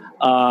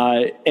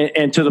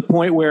 And to the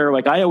point where,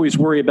 I always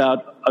worry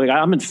about,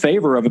 I'm in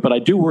favor of it, but I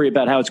do worry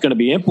about how it's going to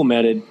be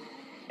implemented.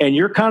 And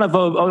you're kind of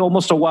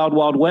almost a wild,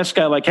 wild west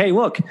guy. Hey,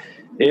 look,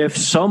 if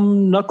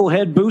some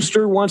knucklehead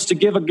booster wants to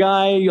give a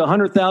guy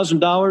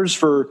 $100,000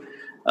 for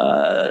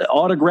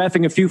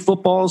autographing a few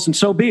footballs, and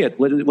so be it.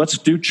 Let's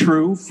do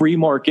true free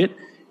market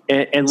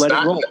and let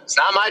it roll. It's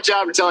not my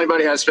job to tell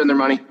anybody how to spend their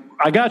money.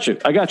 I got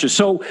you.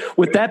 So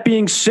with that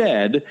being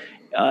said,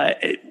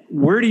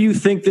 where do you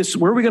think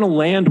where are we going to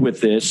land with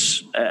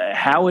this?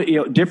 How,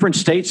 different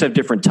states have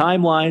different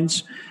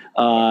timelines.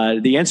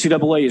 The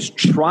NCAA is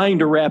trying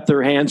to wrap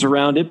their hands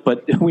around it,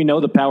 but we know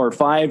the Power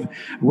Five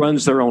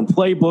runs their own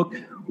playbook.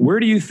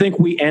 Where do you think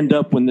we end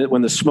up when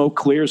the smoke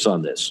clears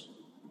on this?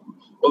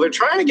 Well, they're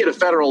trying to get a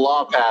federal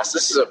law passed.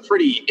 This is a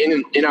pretty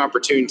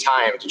inopportune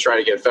time to try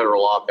to get a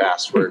federal law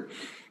passed where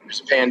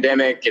there's a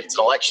pandemic, it's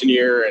an election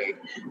year, and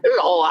there's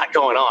a whole lot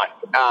going on.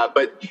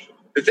 But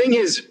the thing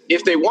is,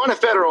 if they want a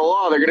federal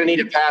law, they're going to need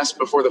it passed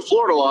before the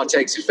Florida law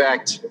takes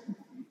effect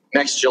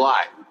next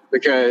July.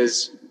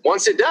 Because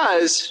once it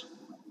does,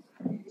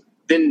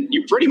 then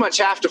you pretty much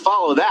have to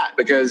follow that,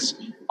 because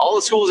all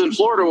the schools in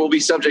Florida will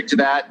be subject to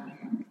that.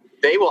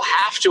 They will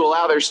have to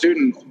allow their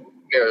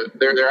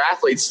their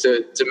athletes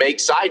to make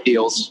side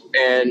deals.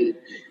 And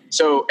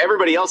so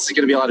everybody else is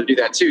going to be allowed to do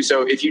that too.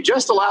 So if you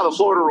just allow the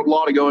Florida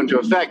law to go into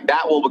effect,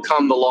 that will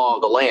become the law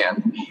of the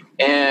land.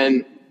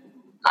 And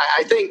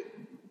I think,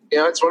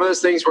 it's one of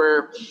those things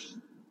where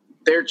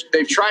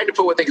they've tried to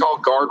put what they call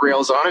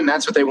guardrails on it, and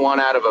that's what they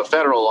want out of a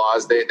federal law.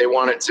 Is they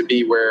want it to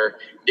be where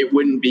it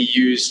wouldn't be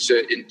used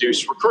to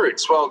induce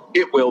recruits. Well,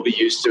 it will be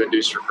used to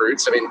induce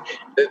recruits. I mean,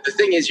 the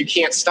thing is, you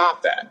can't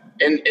stop that,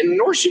 and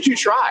nor should you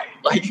try.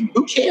 Like,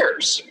 who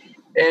cares?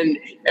 And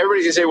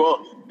everybody's gonna say,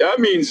 well, that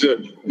means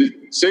the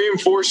same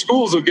 4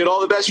 schools will get all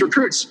the best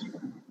recruits.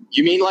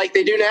 You mean like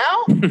they do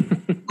now?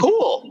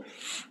 Cool.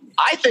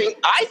 I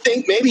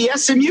think maybe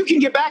SMU can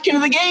get back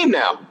into the game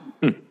now.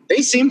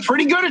 They seemed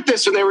pretty good at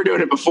this when they were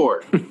doing it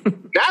before.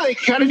 Now they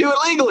can kind of do it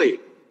legally.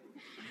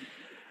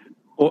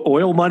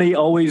 Oil money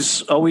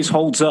always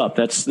holds up.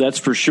 That's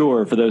for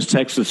sure for those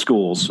Texas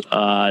schools.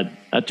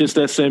 Not just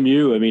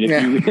SMU. I mean,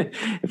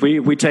 if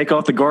we take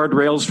off the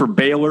guardrails for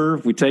Baylor,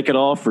 if we take it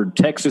off for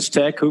Texas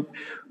Tech, who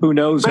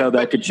knows how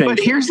that could change. But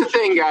here's the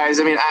thing, guys.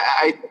 I mean,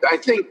 I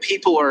think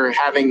people are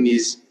having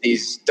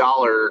these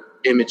dollar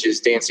images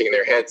dancing in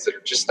their heads that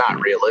are just not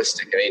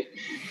realistic. I mean,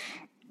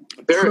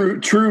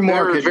 true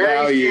market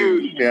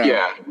value.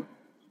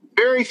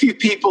 Very few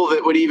people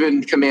that would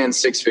even command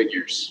 6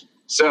 figures.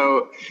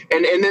 So,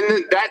 and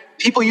then that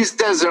people use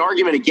that as an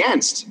argument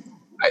against.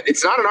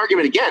 It's not an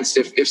argument against.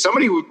 If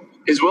somebody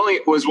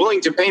was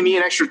willing to pay me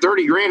an extra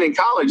 $30,000 in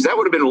college, that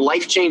would have been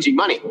life-changing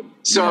money.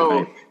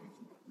 So,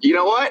 you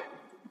know what?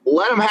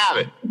 Let them have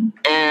it.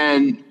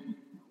 And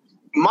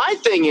my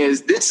thing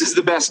is, this is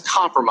the best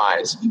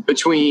compromise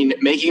between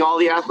making all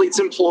the athletes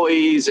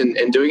employees and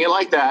doing it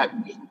like that.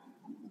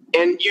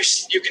 And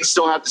you can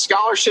still have the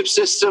scholarship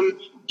system.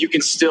 You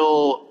can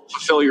still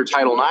fulfill your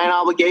Title IX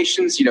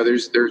obligations.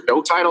 There's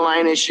no Title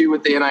IX issue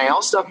with the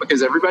NIL stuff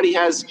because everybody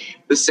has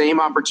the same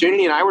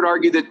opportunity. And I would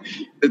argue that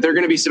there are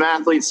going to be some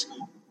athletes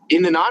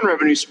in the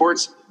non-revenue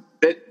sports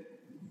that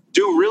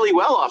do really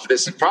well off of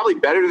this, and probably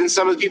better than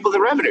some of the people in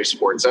the revenue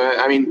sports.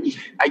 I mean,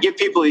 I give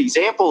people the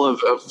example of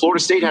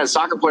Florida State had a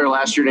soccer player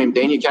last year named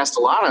Dania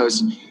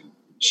Castellanos.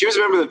 She was a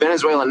member of the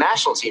Venezuelan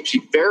national team.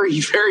 She's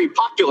very, very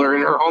popular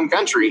in her home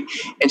country,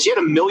 and she had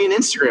 1 million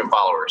Instagram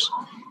followers.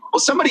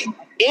 Well,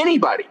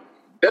 anybody,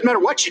 doesn't matter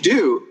what you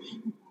do,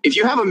 if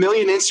you have 1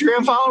 million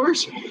Instagram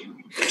followers,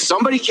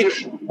 somebody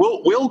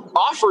will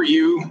offer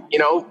you,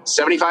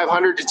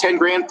 $7,500 to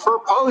 $10,000 per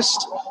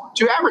post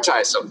to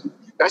advertise something.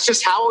 That's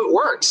just how it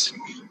works.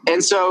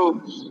 And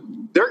so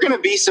there are going to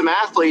be some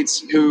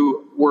athletes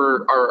who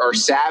are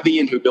savvy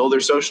and who build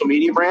their social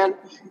media brand,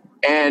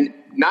 and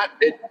not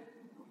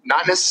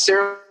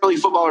necessarily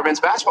football or men's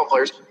basketball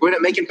players who end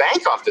up making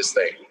bank off this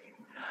thing.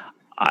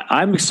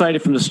 I'm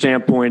excited from the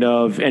standpoint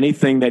of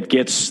anything that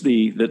gets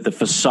the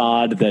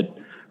facade that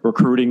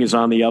recruiting is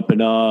on the up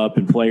and up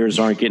and players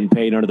aren't getting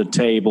paid under the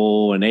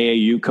table and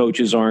AAU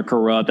coaches aren't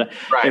corrupt.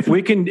 Right. If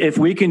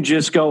we can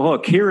just go,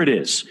 look, here it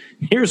is.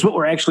 Here's what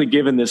we're actually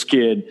giving this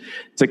kid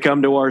to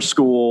come to our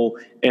school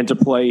and to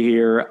play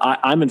here.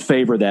 I'm in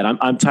favor of that.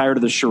 I'm tired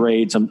of the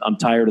charades. I'm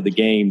tired of the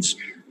games.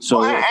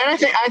 So, and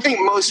I think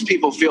most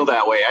people feel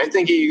that way. I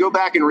think you go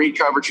back and read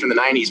coverage from the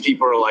 90s,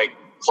 people are like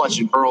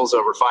clutching pearls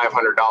over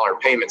 $500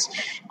 payments.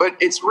 But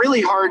it's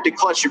really hard to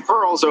clutch your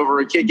pearls over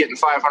a kid getting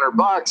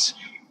 $500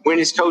 when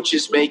his coach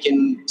is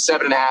making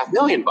 $7.5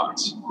 million.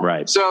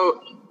 Right.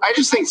 So I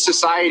just think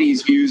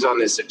society's views on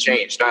this have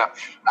changed. Now,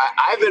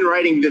 I've been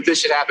writing that this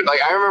should happen.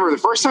 Like, I remember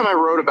the first time I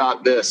wrote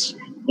about this,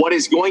 what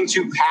is going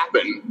to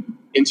happen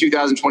in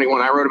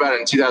 2021, I wrote about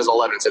it in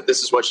 2011 and said,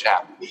 this is what should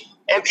happen.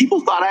 And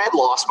people thought I had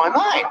lost my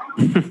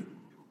mind.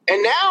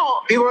 And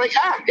now people are like,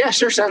 yeah,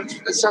 sure,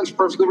 that sounds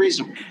perfectly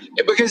reasonable.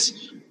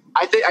 Because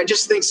I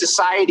just think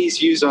society's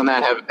views on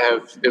that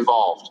have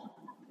evolved.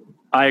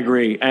 I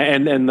agree,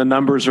 and the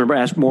numbers are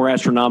more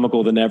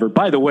astronomical than ever.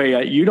 By the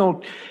way, you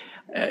don't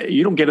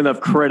get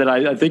enough credit.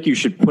 I think you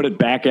should put it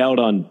back out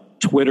on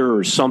Twitter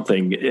or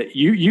something.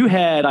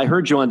 I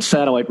heard you on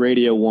satellite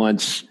radio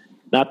once,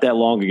 not that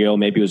long ago.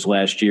 Maybe it was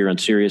last year on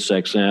Sirius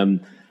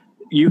XM.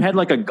 You had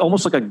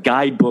almost like a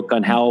guidebook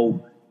on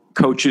how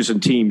coaches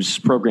and teams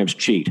programs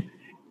cheat,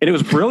 and it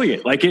was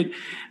brilliant.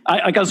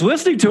 I was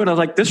listening to it, and I was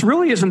like, this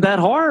really isn't that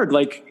hard.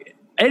 Like,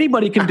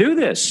 anybody can do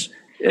this.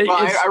 Well,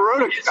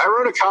 I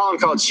wrote a column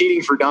called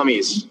 "Cheating for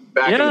Dummies"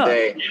 back in the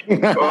day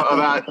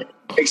about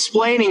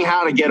explaining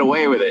how to get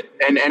away with it,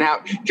 and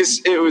how,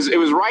 because it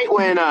was right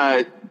when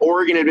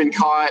Oregon had been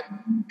caught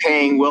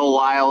paying Will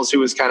Lyles, who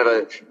was kind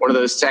of one of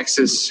those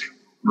Texas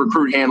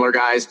recruit handler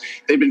guys.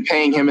 They'd been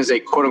paying him as a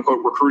quote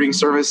unquote recruiting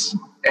service,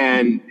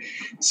 and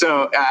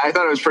so I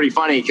thought it was pretty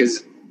funny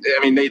because,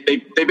 I mean,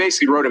 they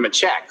basically wrote him a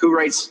check. Who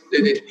writes?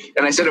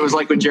 And I said it was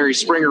like when Jerry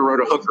Springer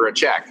wrote a hooker a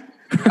check.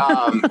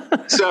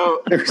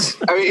 So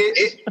I mean,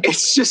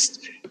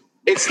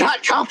 it's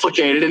not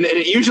complicated, and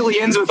it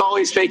usually ends with all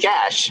these fake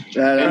cash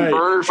and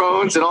burner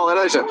phones and all that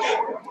other stuff.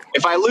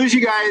 If I lose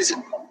you guys,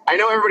 I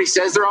know everybody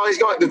says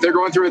that they're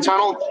going through a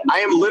tunnel. I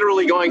am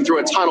literally going through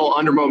a tunnel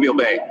under Mobile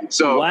Bay.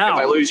 So if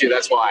I lose you,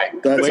 that's why.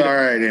 That's all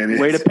right, Andy.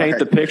 Way to paint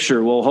the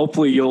picture. Well,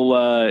 hopefully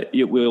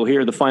we'll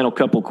hear the final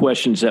couple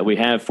questions that we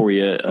have for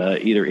you,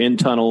 either in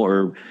tunnel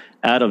or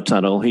out of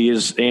tunnel. He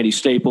is Andy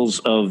Staples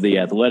of The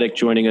Athletic,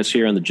 joining us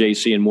here on the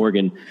JC and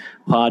Morgan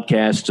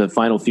podcast.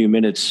 Final few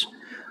minutes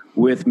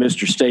with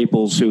Mr.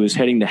 Staples, who is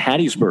heading to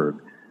Hattiesburg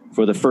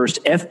for the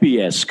first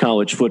FBS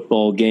college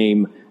football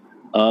game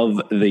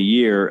of the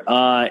year.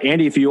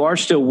 Andy, if you are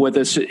still with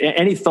us,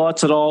 any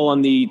thoughts at all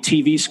on the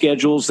TV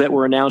schedules that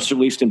were announced, at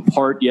least in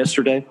part,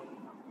 yesterday?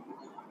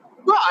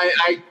 Well,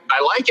 I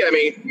like it. I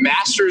mean,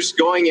 Masters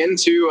going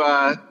into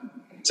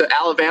to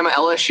Alabama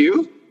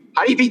LSU.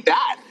 How do you beat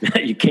that?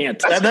 You can't.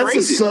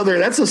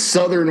 That's a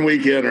southern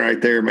weekend right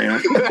there, man.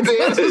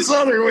 That's a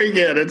southern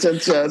weekend. It's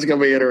going to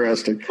be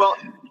interesting. Well,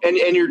 and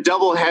your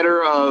double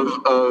header of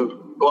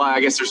well,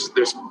 I guess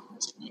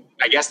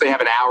I guess they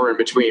have an hour in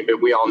between,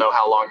 but we all know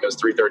how long those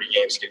 3:30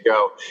 games can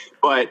go.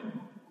 But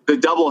the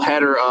double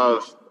header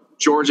of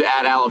Georgia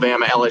at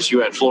Alabama,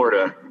 LSU at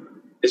Florida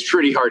is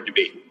pretty hard to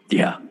beat.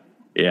 Yeah.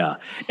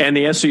 And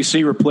the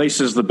SEC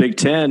replaces the Big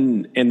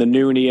Ten in the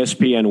noon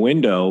ESPN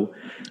window.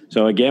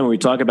 So again, when we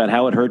talk about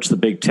how it hurts the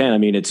Big Ten, I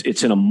mean,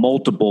 it's in a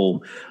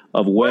multiple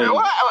of ways.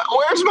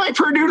 Where's my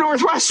Purdue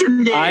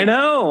Northwestern game? I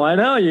know.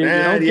 You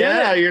don't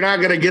get it. You're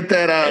not going to get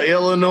that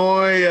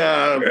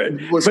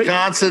Illinois,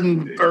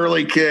 Wisconsin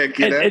early kick.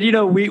 And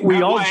we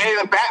all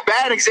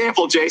bad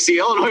example, JC.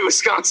 Illinois,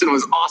 Wisconsin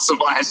was awesome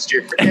last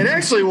year. It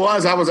actually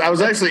was. I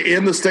was actually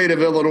in the state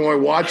of Illinois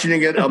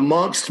watching it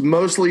amongst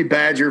mostly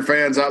Badger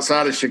fans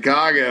outside of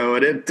Chicago,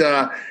 and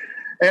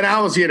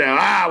I was,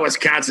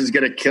 Wisconsin's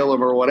going to kill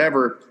them or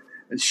whatever.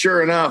 And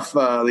sure enough,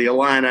 the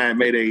Illini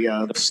made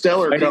a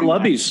stellar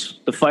comeback.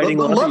 The Fighting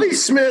Lubbies. Lovie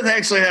Smith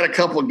actually had a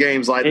couple of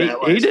games like that.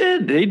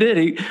 He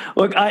did.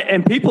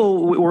 And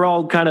people were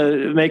all kind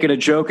of making a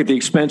joke at the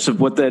expense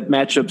of what that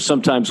matchup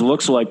sometimes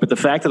looks like. But the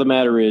fact of the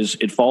matter is,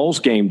 it falls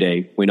game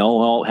day. We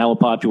know how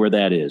popular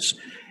that is.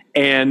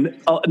 And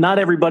not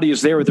everybody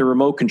is there with a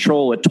remote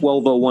control at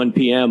 12:01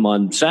 p.m.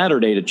 on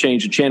Saturday to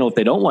change the channel if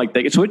they don't like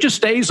that. So it just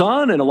stays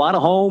on in a lot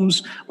of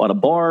homes, a lot of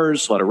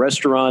bars, a lot of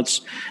restaurants.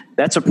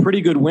 That's a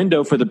pretty good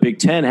window for the Big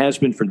Ten, has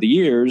been for the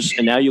years,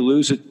 and now you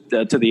lose it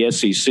to the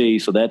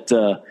SEC. So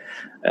that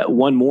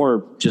one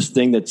more just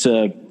thing that's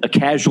a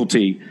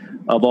casualty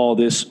of all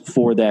this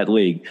for that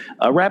league.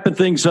 Wrapping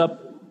things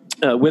up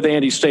with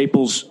Andy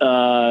Staples.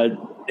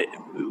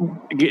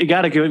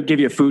 Got to give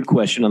you a food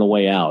question on the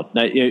way out.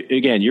 Now,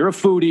 again, you're a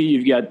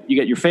foodie. You got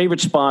your favorite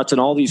spots in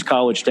all these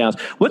college towns.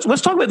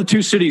 Let's talk about the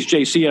two cities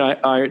JC and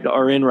I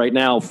are in right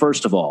now.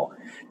 First of all,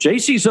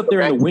 JC's up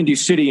there in the Windy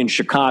City in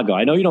Chicago.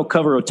 I know you don't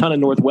cover a ton of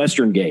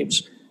Northwestern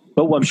games,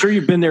 but I'm sure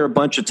you've been there a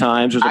bunch of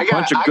times. There's a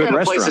bunch of good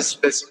restaurants.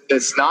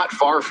 That's not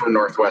far from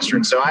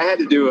Northwestern. So I had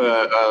to do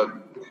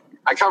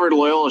I covered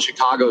Loyola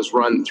Chicago's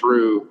run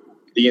through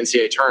the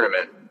NCAA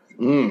tournament.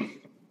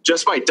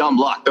 Just by dumb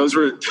luck.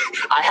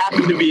 I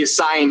happened to be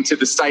assigned to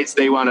the sites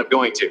they wound up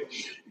going to.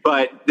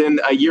 But then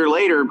a year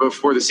later,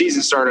 before the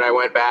season started, I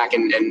went back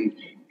and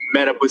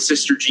met up with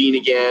Sister Jean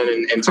again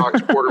and talked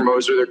to Porter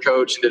Moser, their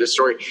coach, and did a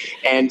story.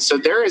 And so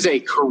there is a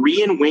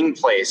Korean wing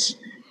place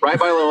right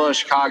by Loyola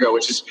Chicago,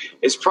 which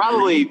is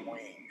probably,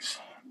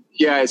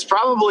 it's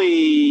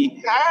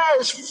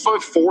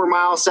 4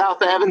 miles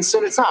south of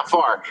Evanston. It's not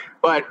far,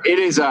 but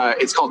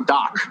it's called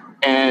Doc,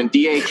 and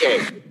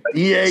DAK.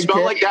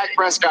 Spelled like Dak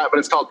Prescott, but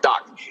it's called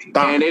Doc.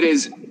 And it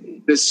is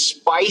the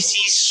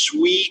spicy,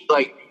 sweet,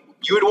 like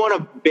you would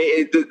want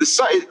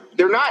to.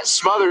 They're not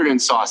smothered in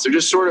sauce. They're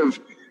just sort of.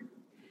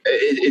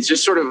 It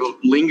just sort of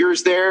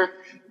lingers there,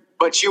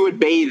 but you would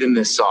bathe in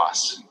this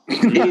sauce.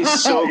 It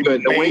is so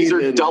good. The wings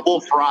are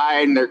double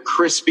fried and they're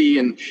crispy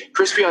on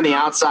the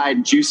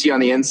outside, juicy on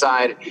the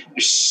inside. They're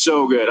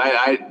so good.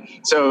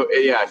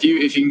 If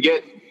you can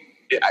get.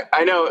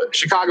 I know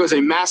Chicago is a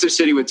massive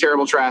city with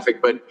terrible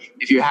traffic, but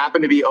if you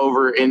happen to be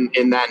over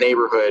in that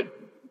neighborhood,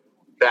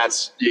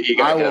 that's you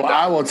got.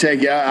 I will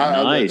take you.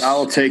 Nice. I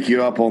will take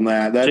you up on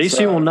that.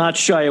 JC will not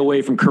shy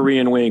away from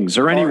Korean wings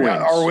or any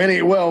wings. Or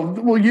any.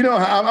 Well, you know,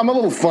 I'm a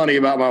little funny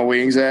about my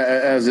wings,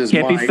 as is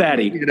can't Mike. Be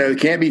fatty. You know,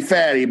 can't be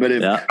fatty. But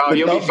if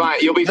you'll be fine.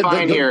 You'll be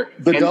fine here.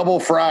 The double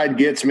fried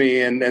gets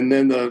me, and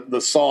then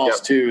the sauce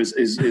too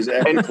is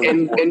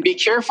and be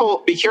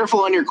careful. Be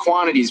careful on your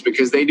quantities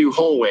because they do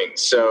whole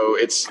wings. So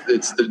it's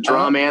the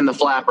drum and the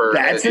flapper.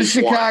 That's a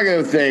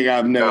Chicago thing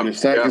I've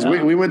noticed because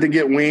we went to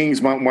get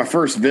wings. My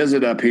first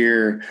visit up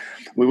here,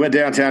 we went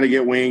downtown to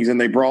get wings,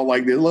 and they brought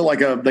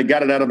they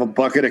got it out of a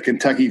bucket of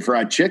Kentucky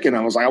Fried Chicken.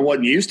 I was like, I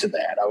wasn't used to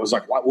that. I was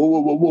like,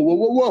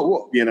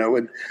 whoa. You know,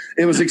 and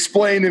it was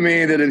explained to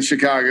me that in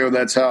Chicago,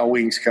 that's how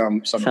wings come.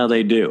 That's how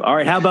they do. All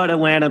right, how about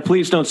Atlanta?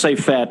 Please don't say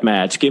Fat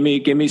Mats. Give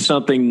me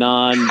something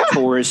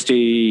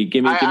non-touristy.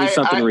 Give me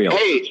something real.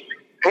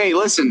 Hey,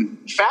 listen,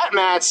 Fat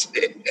Mats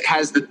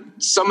has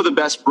some of the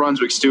best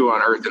Brunswick stew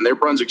on earth, and their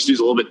Brunswick stew is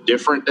a little bit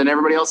different than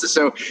everybody else's.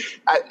 So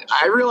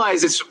I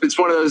realize it's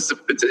one of those,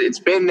 it's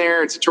been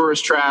there, it's a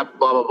tourist trap,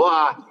 blah, blah,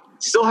 blah.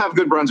 Still have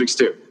good Brunswick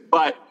stew.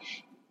 But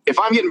if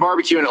I'm getting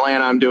barbecue in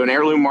Atlanta, I'm doing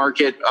Heirloom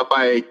Market up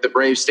by the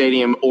Braves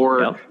Stadium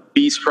or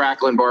Beast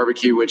Cracklin'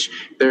 Barbecue, which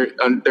their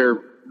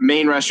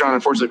main restaurant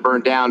unfortunately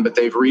burned down, but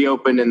they've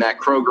reopened in that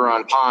Kroger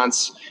on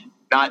Ponce.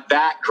 Not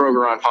that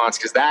Kroger on Ponce,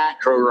 because that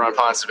Kroger on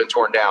Ponce has been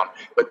torn down,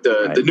 but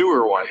the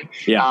newer one.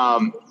 Yeah.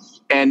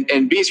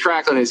 And Beast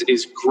Cracklin'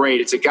 is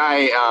great. It's a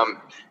guy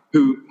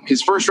who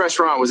his first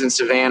restaurant was in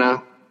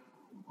Savannah,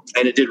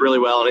 and it did really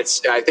well. And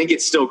I think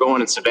it's still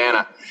going in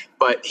Savannah.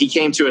 But he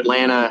came to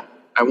Atlanta.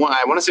 I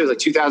want to say it was like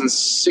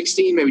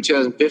 2016, maybe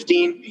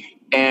 2015,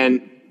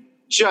 and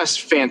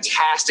just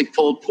fantastic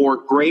pulled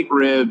pork, great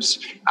ribs.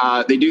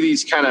 They do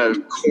these kind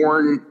of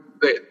corn.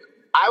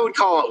 We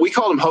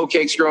called them hoe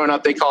cakes growing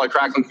up. They call it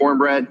crackling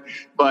cornbread,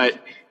 but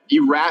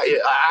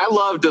I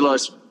love to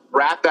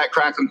wrap that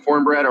crackling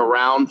cornbread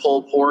around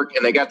pulled pork,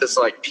 and they got this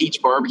like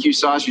peach barbecue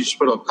sauce. You just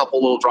put a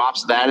couple little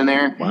drops of that in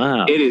there.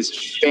 Wow. It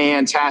is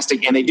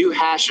fantastic. And they do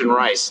hash and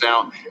rice.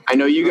 Now, I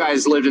know you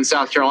guys lived in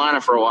South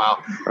Carolina for a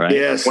while. Right.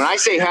 Yes. When I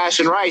say hash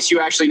and rice, you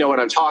actually know what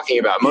I'm talking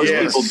about. Most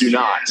people do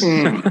not.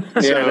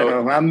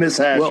 I miss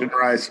hash and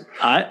rice.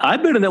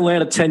 I've been in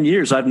Atlanta 10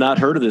 years. I've not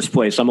heard of this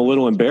place. I'm a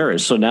little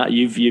embarrassed. So now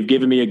you've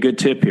given me a good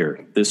tip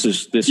here. This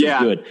is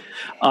good.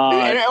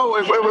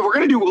 If we're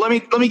gonna do, let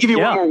me give you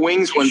one more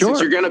wings one, sure.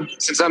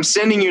 since I'm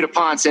sending you to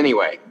Ponce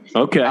anyway.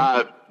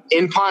 Okay.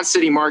 In Ponce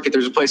City Market,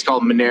 there's a place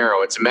called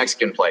Monero. It's a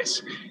Mexican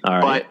place,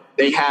 but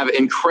they have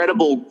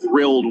incredible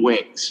grilled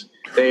wings.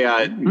 They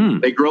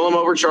grill them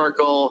over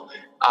charcoal.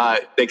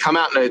 They come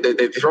out and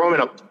they throw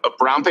them in a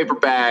brown paper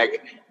bag,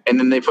 and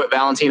then they put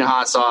Valentina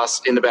hot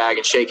sauce in the bag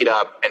and shake it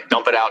up and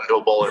dump it out into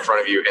a bowl in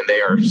front of you, and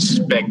they are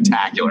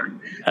spectacular.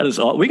 That is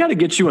all. We got to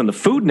get you on the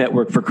Food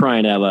Network, for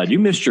crying out loud. You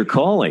missed your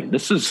calling.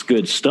 This is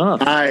good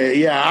stuff.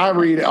 I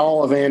read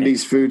all of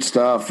Andy's food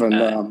stuff, and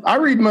I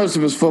read most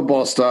of his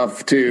football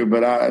stuff too.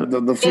 But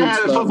the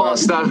food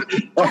stuff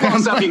you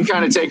can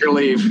kind of take or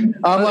leave.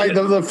 I'm like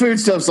the food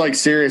stuff's like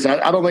serious.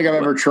 I don't think I've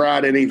ever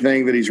tried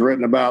anything that he's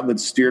written about that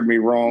steered me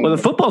wrong. Well,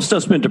 the football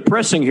stuff's been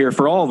depressing here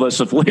for all of us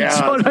of late.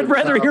 So I'd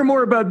rather hear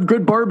more about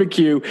good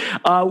barbecue.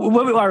 All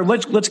right,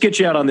 let's get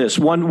you out on this.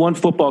 One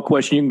football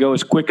question. You can go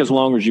as quick as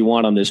long as you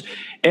want on this.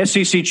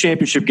 SEC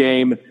championship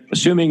game,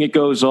 assuming it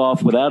goes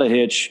off without a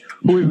hitch,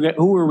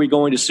 who are we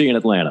going to see in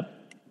Atlanta?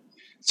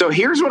 So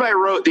here's what I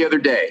wrote the other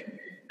day,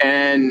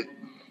 and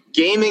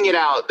gaming it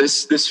out,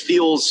 this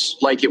feels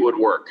like it would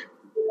work.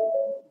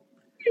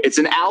 It's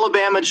an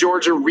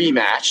Alabama-Georgia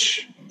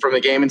rematch from the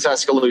game in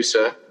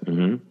Tuscaloosa.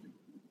 Mm-hmm.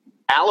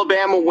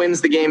 Alabama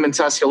wins the game in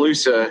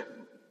Tuscaloosa.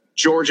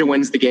 Georgia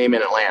wins the game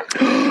in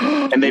Atlanta,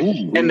 and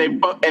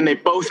they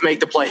both make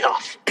the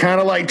playoff.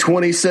 Kind of like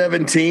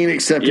 2017,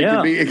 except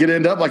it could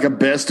end up like a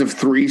best of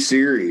 3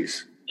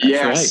 series.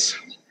 Yes.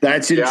 Right.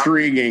 That's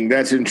intriguing.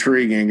 That's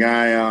intriguing.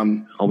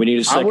 We need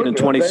a second in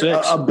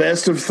 26. A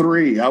best of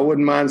 3. I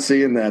wouldn't mind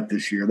seeing that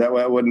this year. That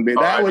wouldn't be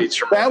that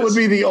would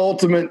be the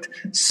ultimate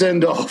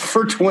send off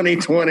for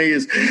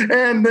 2020.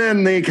 And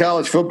then the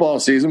college football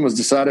season was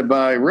decided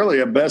by really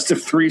a best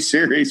of 3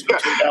 series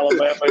between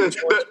Alabama and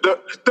Georgia.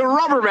 The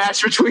rubber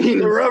match between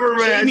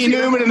Jamie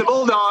Newman and the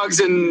Bulldogs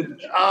and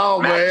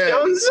Mac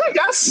Jones, I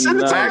guess.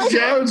 Mac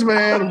Jones,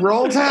 man,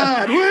 roll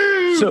tide.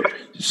 Woo!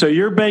 So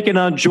you're banking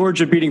on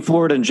Georgia beating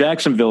Florida and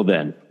Jacksonville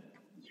then?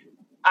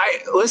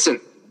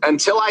 Listen,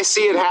 until I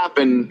see it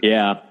happen.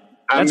 Yeah,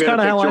 that's kind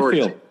of how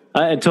Georgia. I feel.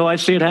 Until I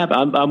see it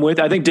happen, I'm with.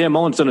 I think Dan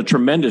Mullen's done a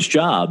tremendous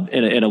job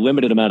in a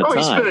limited amount of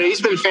time.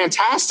 He's been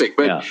fantastic.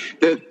 But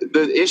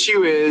the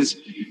issue is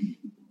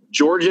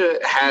Georgia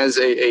has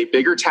a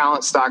bigger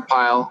talent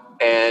stockpile,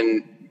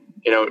 and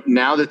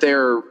now that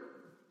they're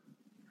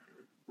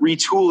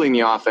retooling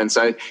the offense,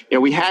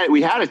 we had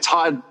a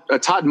Todd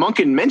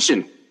Monken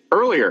mention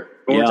earlier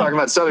when we're talking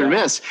about Southern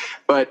Miss,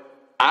 but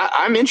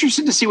I'm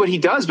interested to see what he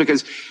does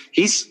because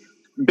he's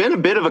been a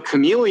bit of a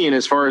chameleon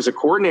as far as a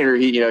coordinator.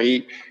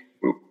 He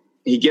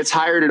gets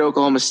hired at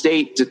Oklahoma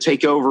State to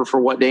take over for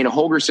what Dana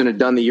Holgorsen had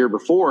done the year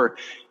before.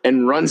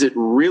 and runs it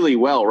really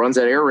well, runs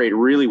that air raid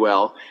really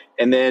well.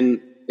 And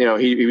then,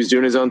 he was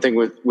doing his own thing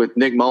with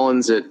Nick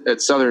Mullins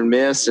at Southern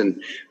Miss.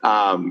 And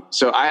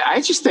so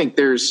I just think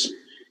there's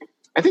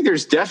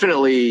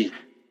definitely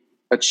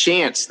a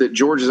chance that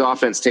Georgia's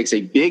offense takes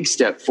a big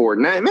step forward.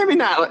 Maybe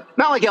not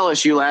like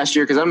LSU last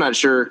year, because I'm not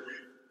sure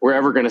we're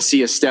ever going to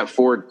see a step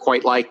forward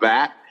quite like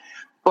that.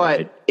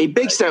 But a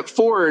big step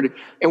forward,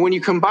 and when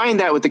you combine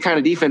that with the kind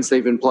of defense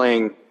they've been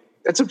playing,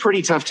 that's a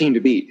pretty tough team to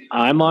beat.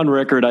 I'm on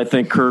record. I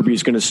think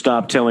Kirby's going to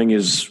stop telling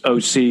his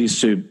OCs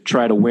to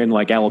try to win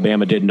like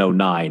Alabama did in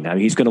 2009. I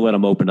mean, he's going to let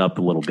them open up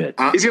a little bit.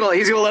 He's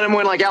going to let them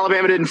win like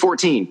Alabama did in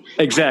 2014.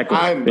 Exactly.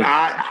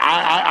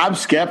 I'm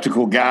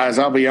skeptical, guys.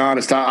 I'll be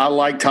honest. I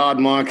like Todd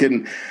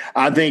Monken.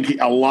 I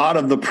think a lot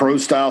of the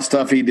pro-style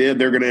stuff he did,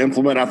 they're going to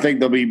implement. I think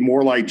they'll be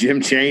more like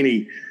Jim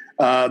Chaney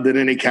than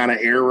any kind of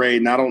air raid,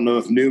 and I don't know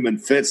if Newman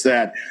fits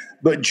that.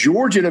 But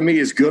Georgia, to me,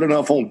 is good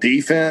enough on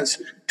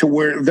defense to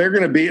where they're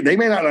going to be. They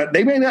may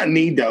not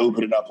need to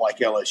open it up like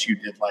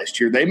LSU did last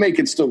year. They may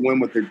can still win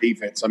with their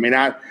defense. I mean,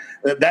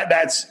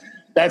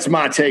 that's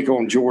my take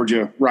on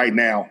Georgia right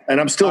now, and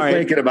I'm still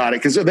thinking about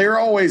it because they're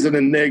always an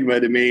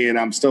enigma to me, and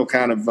I'm still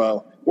kind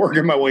of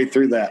working my way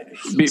through that.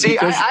 See,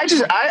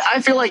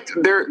 I feel like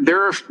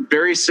they're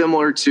very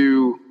similar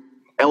to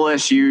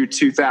LSU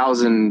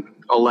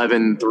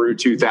 2011 through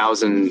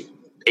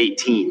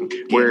 2018,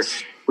 where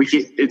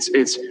it's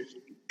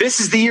this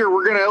is the year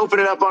we're going to open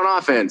it up on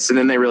offense, and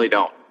then they really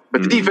don't.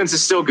 But the defense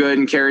is still good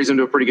and carries them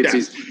to a pretty good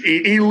season.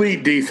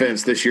 Elite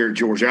defense this year,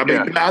 Georgia. I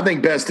mean, I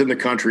think best in the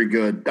country.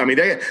 Good. I mean,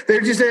 they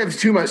have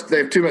too much.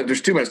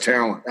 There's too much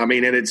talent. I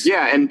mean, and it's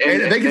and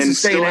they can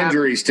sustain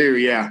injuries too.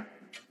 Yeah,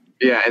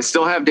 and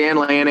still have Dan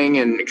Lanning,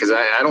 and because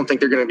I don't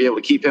think they're going to be able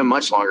to keep him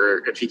much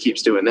longer if he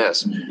keeps doing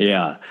this.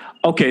 Yeah.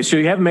 Okay, so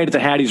you haven't made it to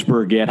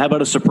Hattiesburg yet. How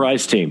about a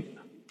surprise team?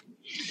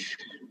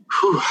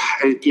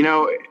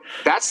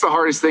 That's the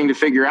hardest thing to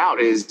figure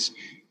out is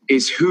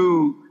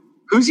who's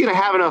going to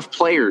have enough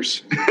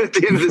players at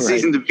the end of the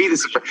season to be the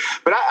surprise.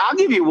 But I'll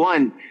give you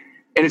one,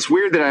 and it's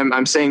weird that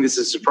I'm saying this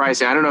is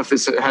surprising. I don't know if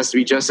this has to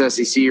be just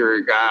SEC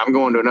or I'm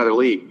going to another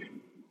league.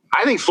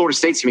 I think Florida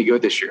State's going to be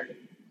good this year.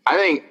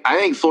 I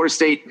think Florida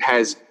State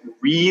has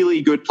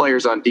really good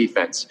players on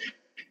defense.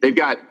 They've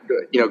got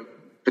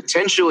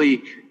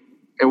potentially,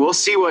 and we'll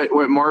see what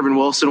Marvin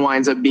Wilson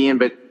winds up being,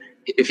 but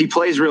if he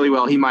plays really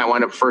well, he might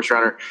wind up a first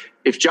rounder.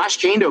 If Josh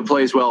Kando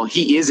plays well,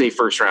 he is a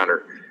first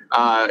rounder.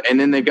 And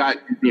then they've got,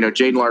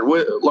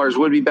 Jaden Lars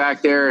Woodby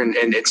back there. And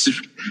it's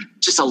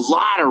just a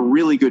lot of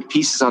really good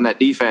pieces on that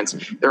defense.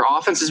 Their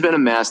offense has been a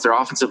mess. Their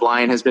offensive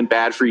line has been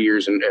bad for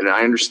years. And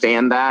I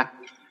understand that,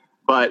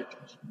 but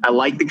I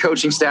like the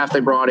coaching staff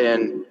they brought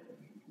in.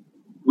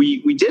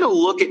 We did a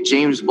look at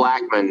James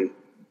Blackman,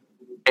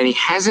 and he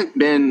hasn't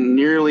been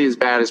nearly as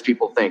bad as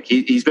people think.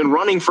 He's been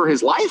running for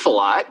his life a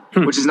lot,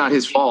 which is not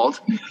his fault.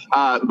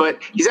 But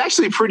he's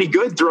actually pretty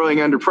good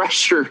throwing under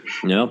pressure.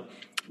 Yep.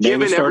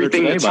 Given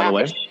everything that's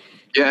happened.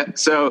 Yeah.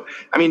 So,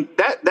 I mean,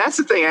 that's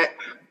the thing.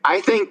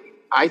 I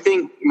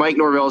think Mike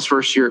Norvell's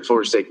first year at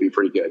Florida State can be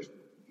pretty good.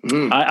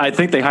 I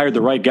think they hired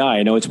the right guy.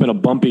 I know it's been a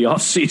bumpy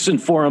off season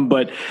for him,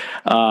 but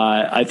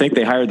I think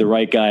they hired the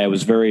right guy. I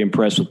was very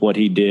impressed with what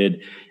he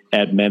did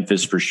at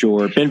Memphis for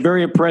sure. Been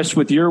very impressed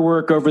with your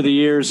work over the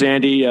years,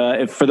 Andy.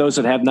 For those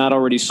that have not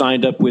already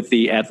signed up with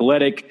The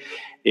Athletic,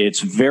 it's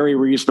very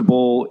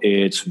reasonable.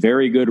 It's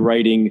very good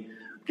writing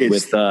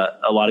with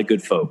a lot of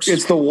good folks.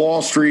 It's the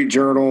Wall Street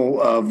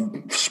Journal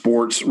of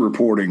sports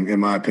reporting, in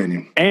my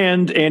opinion.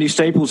 And Andy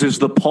Staples is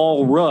the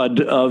Paul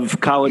Rudd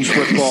of college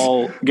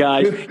football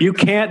guys. You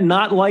can't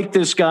not like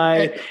this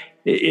guy.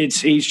 He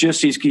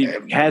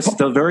has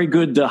the very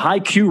good high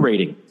Q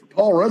rating.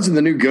 Paul Rudd's in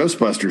the new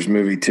Ghostbusters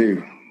movie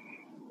too.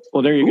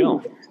 Well, there you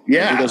go.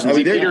 Yeah. Is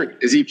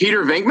he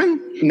Peter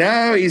Venkman?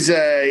 No, he's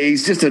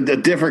just a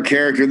different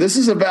character. This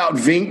is about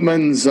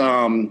Venkman's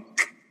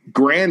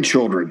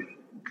grandchildren.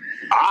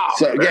 Oh,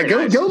 so yeah,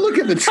 go look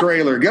at the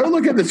trailer. Go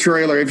look at the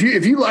trailer. If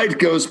you liked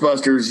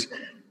Ghostbusters,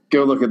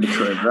 go look at the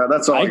trailer.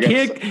 That's all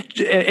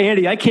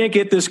Andy, I can't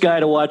get this guy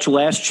to watch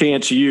Last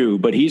Chance U,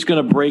 but he's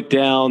going to break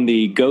down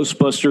the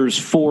Ghostbusters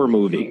 4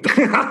 movie.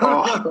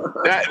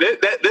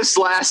 This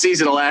last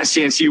season of Last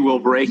Chance U will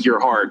break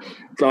your heart.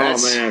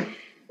 Man.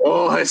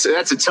 Oh, that's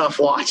a tough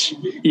watch.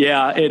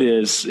 Yeah, it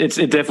is.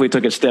 It definitely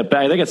took a step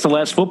back. I think it's the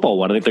last football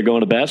one. I think they're going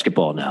to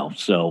basketball now.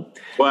 So,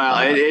 well,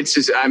 it's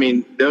just. I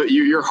mean,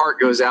 your heart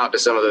goes out to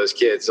some of those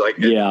kids.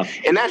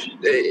 And that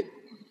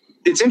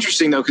it's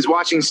interesting though, because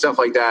watching stuff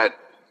like that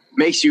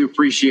makes you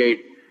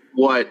appreciate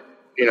what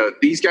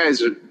these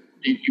guys.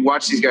 You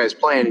watch these guys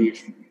playing, and you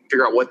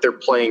figure out what they're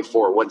playing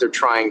for, what they're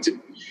trying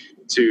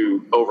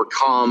to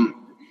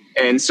overcome,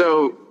 and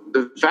so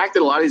the fact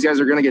that a lot of these guys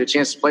are going to get a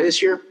chance to play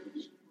this year.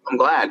 I'm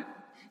glad.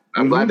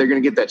 I'm glad they're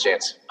going to get that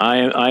chance.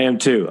 I am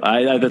too.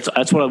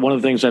 That's one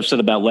of the things I've said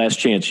about Last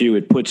Chance U.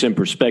 It puts in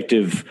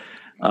perspective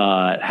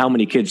how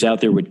many kids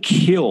out there would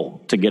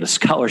kill to get a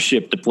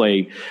scholarship to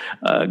play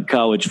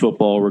college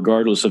football,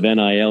 regardless of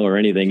NIL or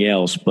anything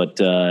else. But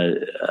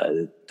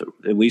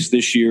at least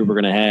this year, we're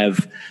going to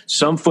have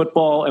some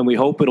football, and we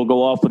hope it'll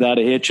go off without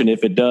a hitch. And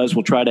if it does,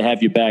 we'll try to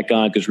have you back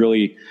on, because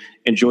really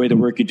enjoy the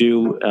work you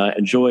do.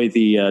 Enjoy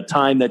the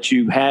time that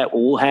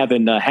we'll have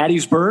in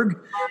Hattiesburg,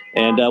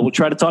 and we'll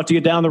try to talk to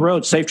you down the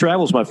road. Safe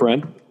travels, my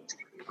friend.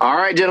 All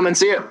right, gentlemen.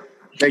 See you.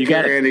 Take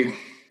care, Andy.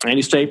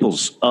 Andy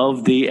Staples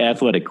of The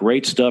Athletic.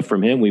 Great stuff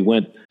from him. We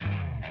went.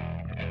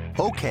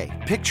 Okay,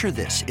 picture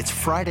this. It's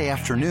Friday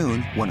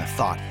afternoon when a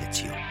thought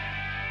hits you.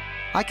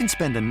 I can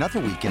spend another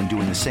weekend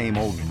doing the same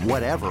old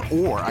whatever,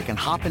 or I can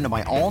hop into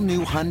my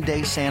all-new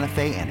Hyundai Santa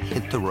Fe and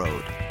hit the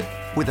road.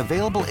 With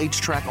available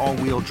H-Track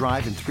all-wheel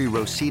drive and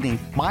 3-row seating,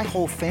 my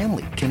whole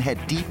family can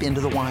head deep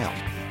into the wild.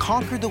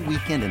 Conquer the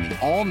weekend in the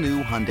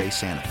all-new Hyundai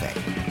Santa Fe.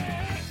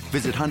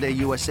 Visit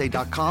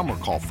HyundaiUSA.com or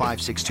call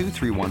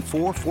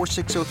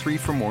 562-314-4603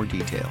 for more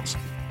details.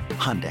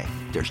 Hyundai,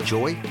 there's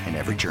joy in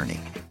every journey.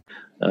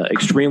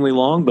 Extremely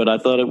long, but I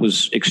thought it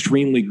was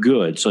extremely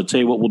good. So I'll tell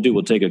you what we'll do.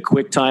 We'll take a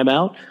quick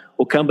timeout.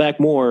 We'll come back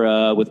with more.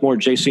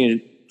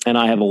 JC and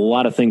I have a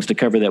lot of things to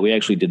cover that we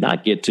actually did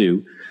not get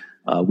to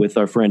with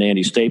our friend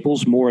Andy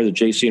Staples. More of the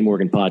JC and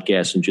Morgan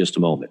podcast in just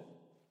a moment.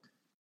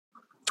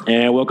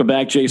 And welcome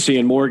back, JC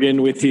and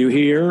Morgan, with you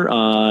here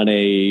on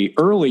a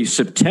early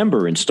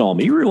September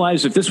installment. You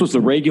realize if this was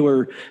the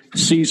regular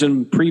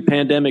season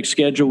pre-pandemic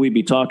schedule, we'd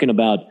be talking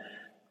about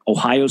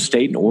Ohio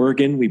State and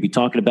Oregon. We'd be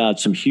talking about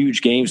some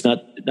huge games,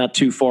 not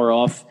too far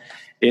off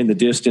in the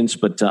distance,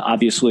 but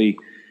obviously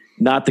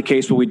not the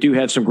case. But we do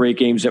have some great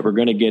games that we're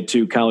going to get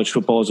to. College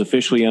football is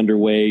officially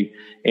underway.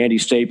 Andy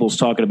Staples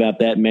talking about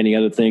that and many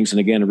other things.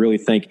 And again, I really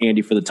thank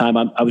Andy for the time.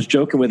 I was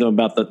joking with him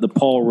about the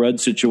Paul Rudd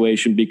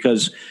situation,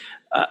 because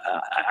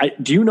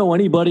do you know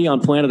anybody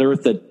on planet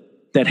Earth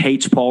that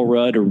hates Paul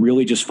Rudd or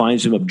really just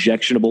finds him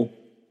objectionable?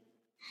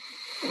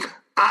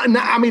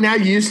 I mean, I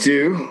used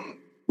to.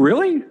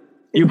 Really?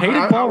 You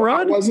hated Paul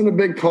Rudd? I wasn't a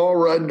big Paul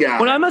Rudd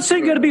guy. Well, I'm not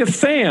saying you got to be a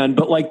fan,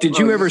 but did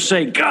you ever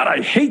say, God,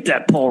 I hate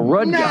that Paul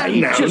Rudd guy? He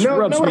just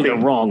rubs me the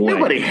wrong way.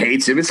 Nobody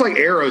hates him. It's like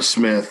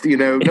Aerosmith,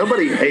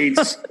 nobody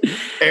hates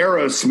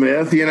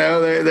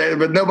Aerosmith,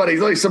 but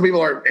nobody, some people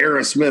aren't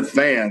Aerosmith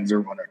fans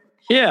or whatever.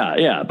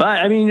 Yeah. But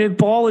I mean,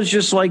 Paul is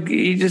just I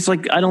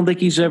don't think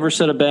he's ever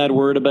said a bad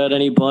word about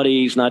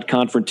anybody. He's not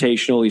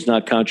confrontational. He's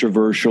not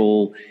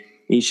controversial.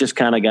 He's just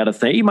kind of got a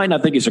thing. You might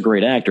not think he's a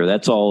great actor.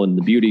 That's all in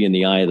the beauty in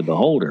the eye of the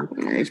beholder.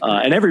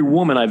 And every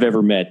woman I've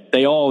ever met,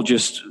 they all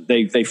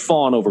they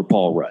fawn over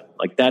Paul Rudd.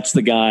 That's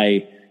the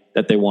guy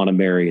that they want to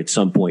marry at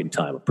some point in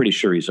time. I'm pretty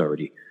sure he's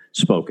already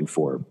spoken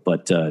for.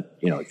 But, if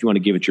you want to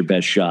give it your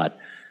best shot,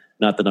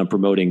 not that I'm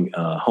promoting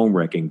home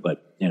wrecking,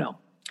 but, you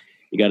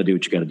got to do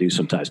what you got to do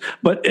sometimes.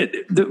 But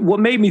what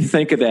made me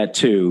think of that,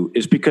 too,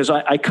 is because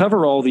I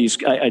cover all these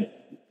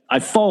I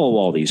follow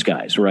all these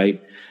guys,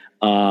 right?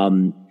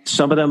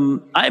 Some of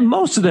them,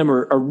 most of them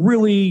are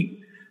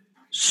really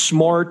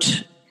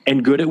smart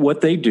and good at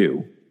what they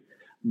do.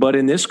 But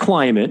in this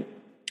climate,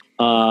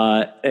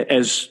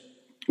 as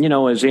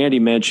Andy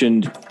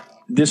mentioned,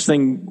 this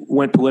thing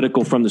went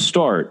political from the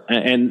start,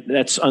 and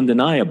that's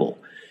undeniable.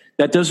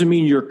 That doesn't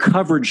mean your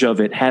coverage of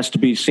it has to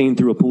be seen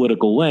through a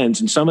political lens,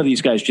 and some of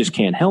these guys just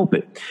can't help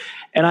it.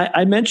 And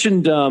I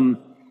mentioned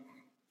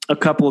a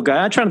couple of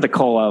guys. I try not to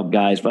call out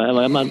guys, but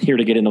I'm not here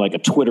to get into a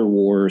Twitter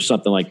war or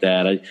something like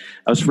that. I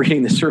was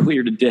reading this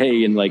earlier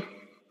today, and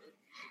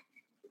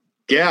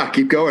yeah,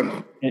 keep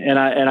going. And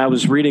I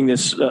was reading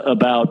this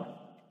about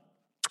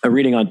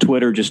reading on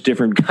Twitter, just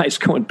different guys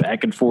going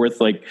back and forth,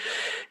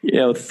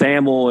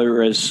 Thamel,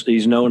 or as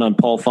he's known on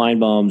Paul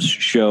Feinbaum's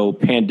show,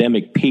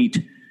 Pandemic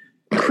Pete.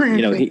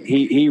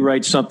 He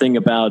writes something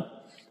about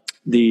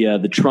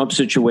the Trump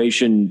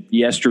situation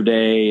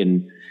yesterday,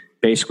 and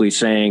basically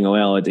saying,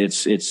 well,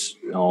 it's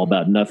all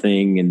about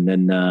nothing. And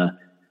then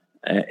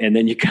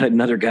you got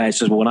another guy who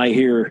says, well, when I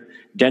hear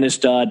Dennis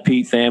Dodd,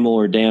 Pete Thamel,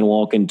 or Dan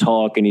Walken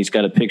talk, and he's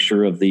got a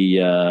picture of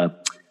the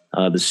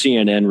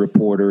CNN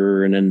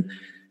reporter, and then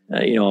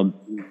a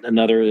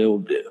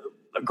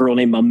girl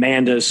named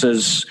Amanda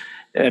says,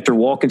 after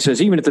Walken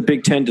says, even if the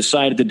Big Ten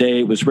decided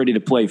today it was ready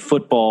to play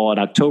football on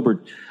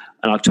October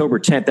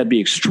 10th, that'd be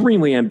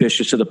extremely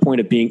ambitious to the point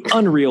of being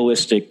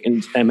unrealistic.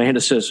 And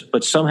Amanda says,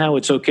 but somehow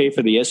it's okay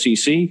for the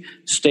SEC?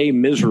 Stay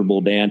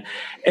miserable, Dan.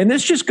 And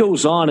this just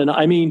goes on. And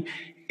I mean,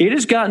 it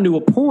has gotten to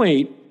a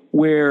point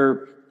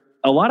where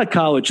a lot of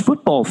college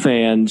football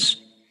fans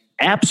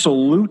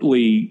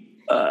absolutely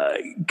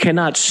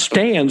cannot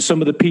stand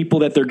some of the people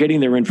that they're getting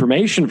their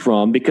information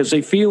from, because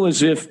they feel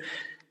as if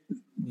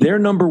their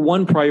number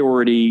one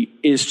priority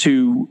is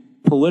to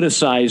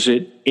politicize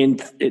it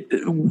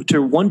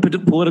to one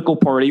political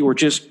party, or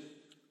just,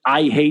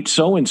 I hate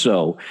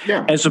so-and-so,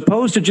 as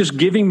opposed to just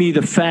giving me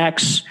the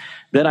facts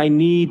that I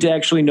need to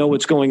actually know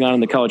what's going on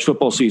in the college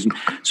football season.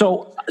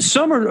 So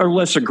some are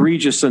less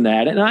egregious than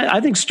that. And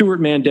I think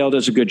Stuart Mandel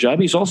does a good job.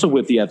 He's also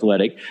with The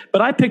Athletic.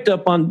 But I picked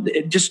up on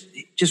just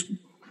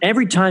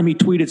every time he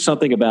tweeted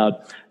something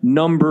about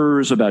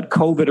numbers, about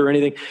COVID or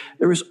anything,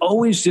 there was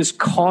always this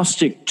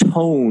caustic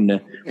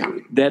tone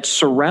that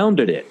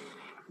surrounded it.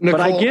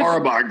 Nicole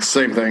Auerbach,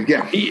 same thing.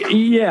 Yeah.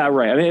 Yeah,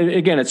 right. I mean,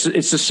 again, it's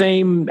the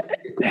same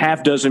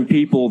half dozen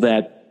people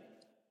that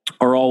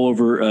are all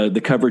over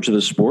the coverage of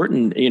the sport.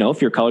 And,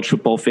 if you're a college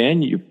football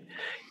fan, you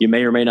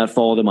may or may not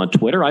follow them on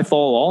Twitter. I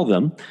follow all of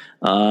them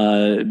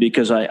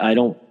because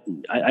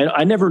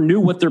I never knew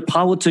what their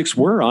politics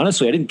were.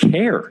 Honestly, I didn't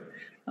care.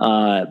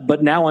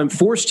 But now I'm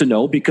forced to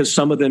know because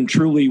some of them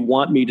truly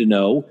want me to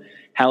know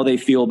how they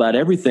feel about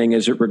everything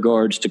as it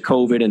regards to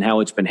COVID and how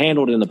it's been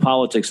handled and the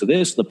politics of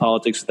this, the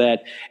politics of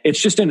that.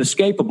 It's just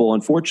inescapable,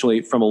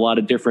 unfortunately, from a lot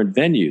of different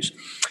venues.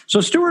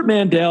 So Stewart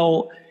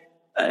Mandel,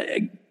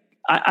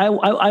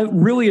 I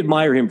really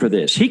admire him for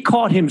this. He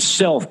caught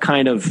himself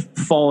kind of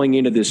falling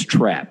into this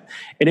trap.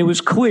 And it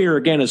was clear,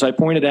 again, as I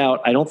pointed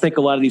out, I don't think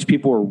a lot of these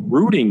people are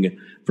rooting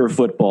for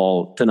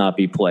football to not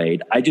be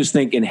played. I just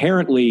think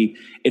inherently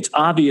it's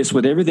obvious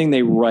with everything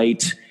they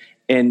write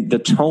and the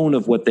tone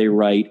of what they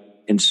write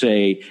and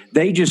say,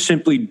 they just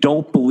simply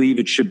don't believe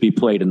it should be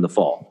played in the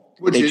fall.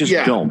 They just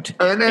don't.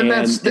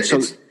 It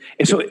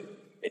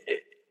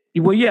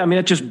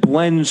just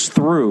blends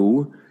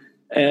through.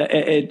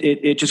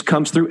 It just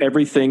comes through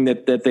everything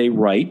that they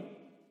write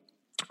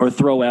or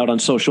throw out on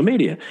social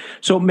media.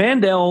 So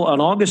Mandel on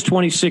August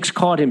 26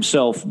 caught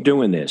himself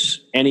doing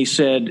this. And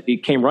he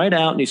came right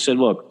out and he said,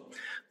 look,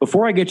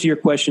 before I get to your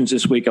questions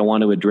this week, I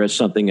want to address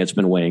something that's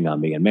been weighing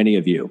on me and many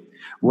of you.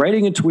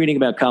 Writing and tweeting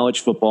about college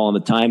football in the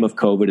time of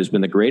COVID has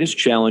been the greatest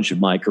challenge of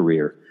my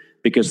career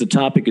because the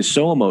topic is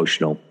so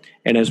emotional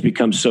and has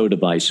become so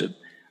divisive.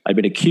 I've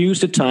been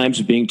accused at times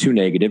of being too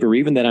negative or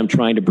even that I'm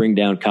trying to bring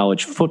down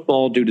college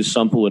football due to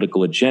some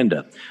political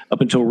agenda.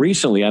 Up until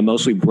recently, I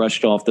mostly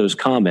brushed off those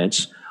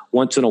comments.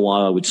 Once in a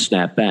while, I would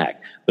snap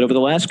back. But over the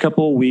last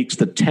couple of weeks,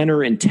 the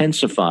tenor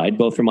intensified,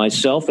 both for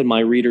myself and my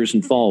readers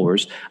and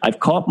followers. I've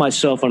caught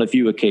myself on a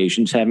few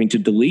occasions having to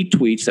delete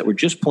tweets that were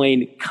just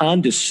plain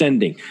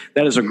condescending.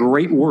 That is a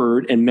great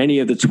word, and many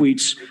of the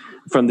tweets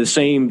from the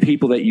same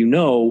people that you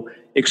know,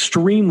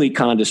 extremely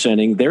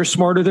condescending. They're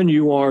smarter than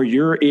you are.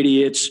 You're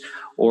idiots.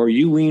 Or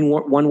you lean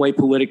one way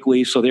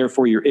politically, so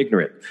therefore you're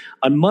ignorant.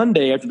 On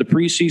Monday, after the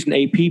preseason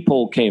AP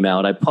poll came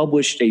out, I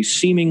published a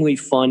seemingly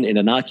fun and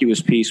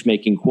innocuous piece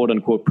making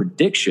quote-unquote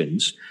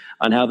predictions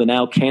on how the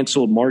now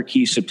canceled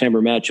marquee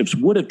September matchups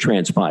would have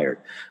transpired.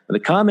 The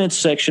comments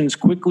sections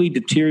quickly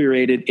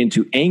deteriorated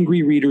into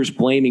angry readers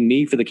blaming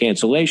me for the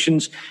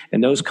cancellations,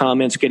 and those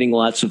comments getting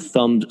lots of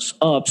thumbs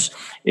ups.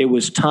 It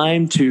was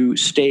time to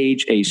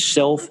stage a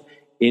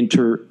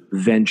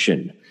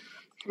self-intervention.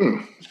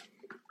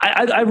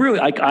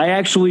 I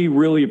actually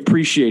really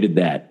appreciated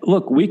that.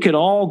 Look, we could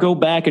all go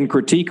back and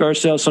critique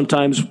ourselves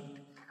sometimes.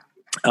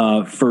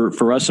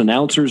 For us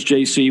announcers,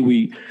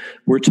 JC,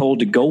 we're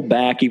told to go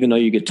back, even though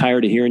you get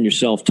tired of hearing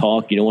yourself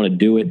talk, you don't want to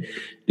do it,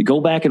 to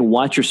go back and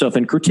watch yourself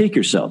and critique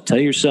yourself.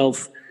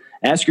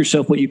 Ask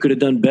yourself what you could have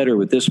done better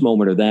with this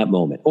moment or that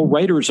moment. Well,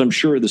 writers, I'm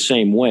sure, are the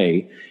same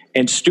way.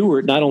 And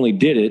Stewart not only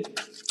did it,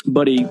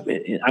 but I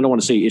don't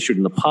want to say he issued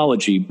an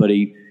apology, but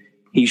he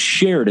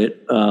shared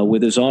it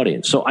with his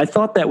audience. So I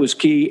thought that was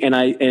key. And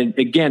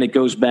again, it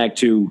goes back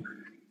to,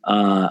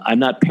 I'm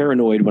not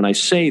paranoid when I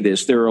say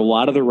this. There are a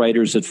lot of the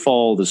writers that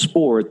follow the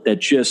sport that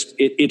just,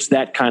 it's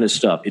that kind of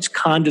stuff. It's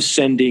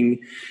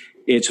condescending.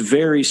 It's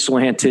very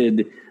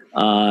slanted.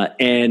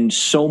 And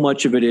so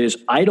much of it is,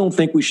 I don't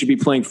think we should be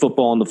playing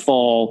football in the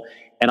fall.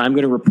 And I'm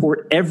going to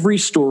report every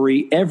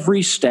story,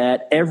 every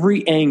stat,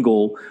 every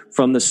angle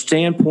from the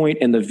standpoint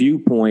and the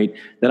viewpoint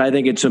that I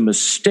think it's a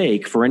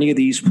mistake for any of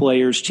these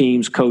players,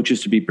 teams,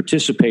 coaches to be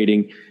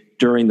participating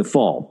during the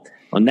fall.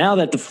 Well, now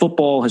that the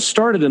football has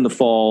started in the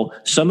fall,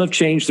 some have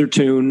changed their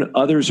tune.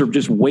 Others are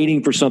just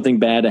waiting for something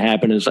bad to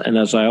happen. And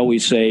as I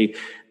always say,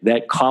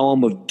 that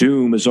column of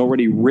doom is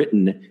already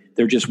written.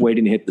 They're just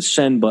waiting to hit the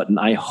send button.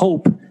 I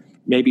hope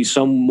maybe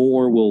some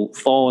more will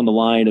fall in the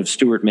line of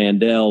Stewart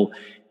Mandel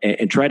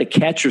and try to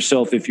catch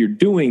yourself if you're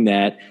doing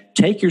that.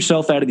 Take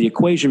yourself out of the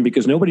equation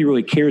because nobody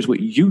really cares what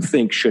you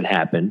think should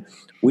happen.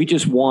 We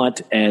just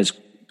want, as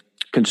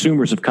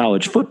consumers of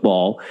college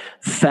football,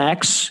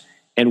 facts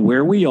and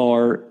where we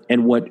are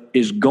and what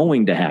is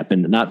going to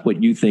happen, not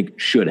what you think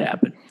should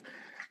happen.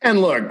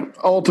 And look,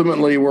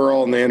 ultimately, we're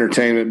all in the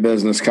entertainment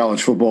business.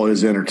 College football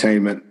is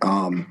entertainment.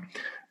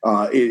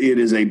 It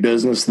is a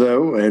business,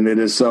 though, and it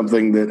is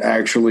something that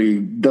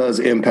actually does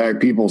impact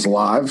people's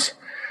lives.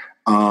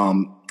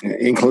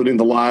 Including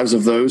the lives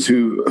of those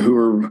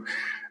who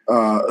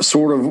are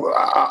sort of,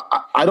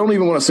 I don't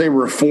even want to say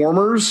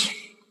reformers.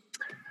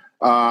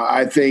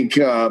 I think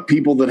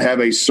people that have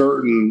a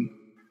certain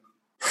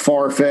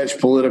far-fetched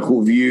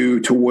political view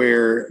to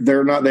where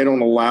they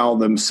don't allow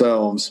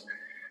themselves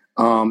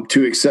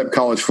to accept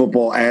college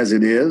football as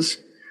it is.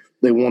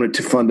 They want it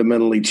to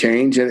fundamentally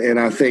change. And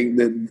I think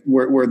that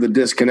where the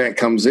disconnect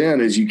comes in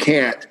is you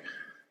can't,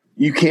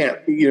 they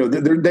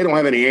don't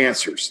have any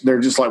answers. They're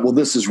just like, well,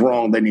 this is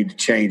wrong. They need to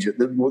change it.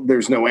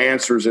 There's no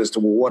answers as to,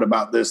 well, what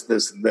about this,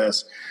 this, and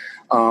this?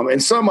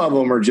 And some of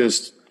them are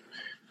just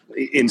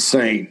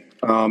insane.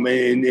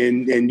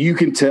 And you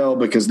can tell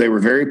because they were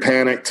very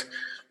panicked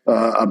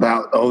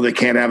about, they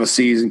can't have a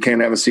season,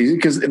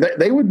 because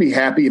they would be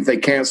happy if they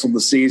canceled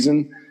the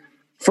season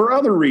for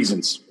other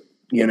reasons.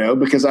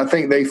 because I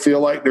think they feel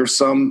like there's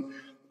some,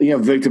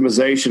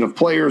 victimization of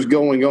players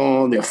going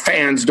on. The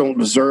fans don't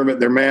deserve it.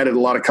 They're mad at a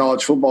lot of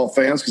college football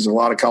fans because a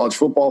lot of college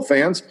football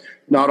fans,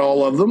 not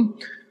all of them,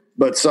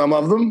 but some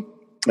of them,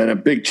 and a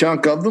big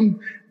chunk of them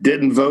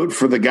didn't vote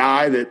for the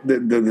guy that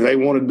they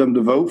wanted them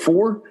to vote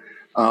for.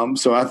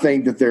 So I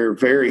think that they're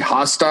very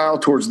hostile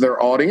towards their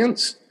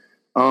audience.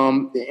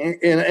 And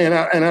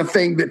I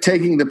think that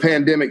taking the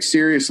pandemic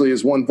seriously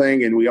is one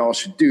thing, and we all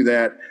should do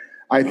that.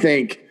 I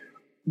think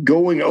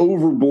going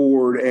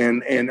overboard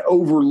and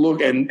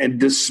overlook and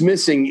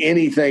dismissing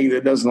anything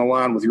that doesn't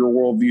align with your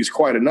worldview is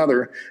quite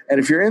another. And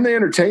if you're in the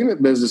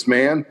entertainment business,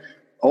 man,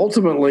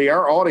 ultimately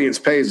our audience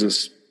pays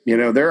us.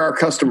 They're our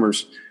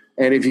customers.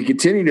 And if you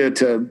continue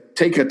to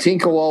take a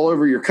tinkle all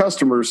over your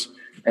customers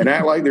and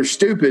act like they're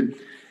stupid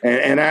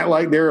and act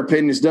like their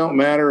opinions don't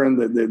matter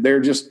and that they're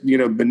just,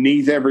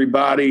 beneath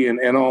everybody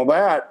and all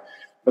that,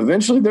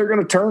 eventually they're going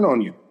to turn on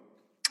you.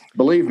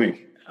 Believe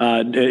me.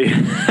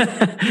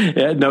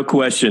 Yeah, no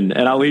question.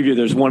 And I'll leave you.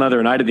 There's one other,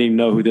 and I didn't even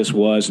know who this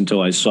was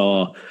until I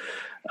saw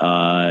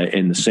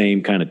in the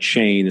same kind of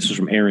chain. This is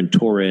from Aaron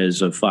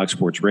Torres of Fox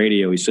Sports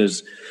Radio. He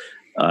says,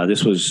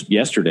 this was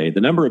yesterday,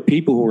 the number of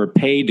people who were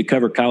paid to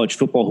cover college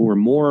football who were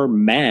more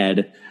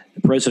mad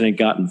the president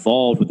got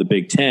involved with the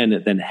Big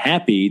Ten than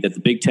happy that the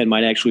Big Ten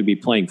might actually be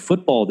playing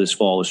football this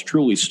fall is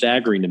truly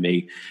staggering to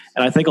me.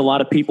 And I think a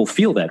lot of people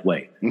feel that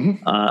way.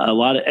 Mm-hmm.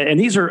 And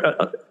these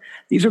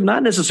are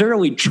not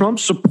necessarily Trump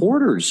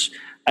supporters.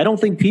 I don't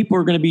think people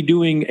are going to be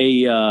doing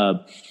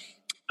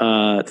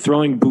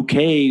throwing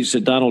bouquets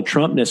at Donald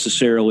Trump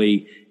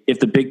necessarily if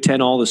the Big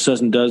Ten all of a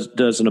sudden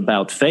does an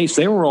about face.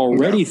 They were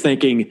already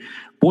thinking,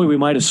 boy, we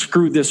might have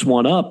screwed this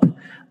one up.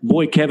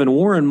 Boy, Kevin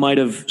Warren might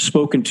have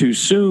spoken too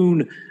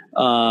soon.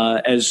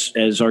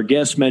 As our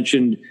guest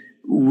mentioned,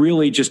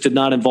 really just did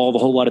not involve a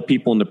whole lot of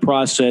people in the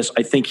process.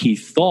 I think he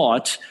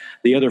thought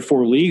the other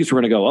four leagues were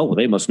going to go, oh, well,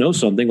 they must know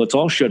something. Let's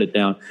all shut it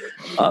down.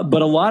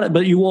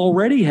 But you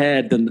already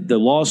had the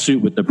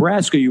lawsuit with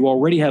Nebraska. You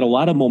already had a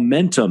lot of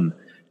momentum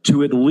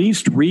to at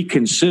least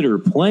reconsider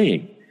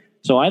playing.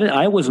 So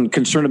I wasn't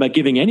concerned about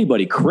giving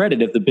anybody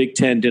credit if the Big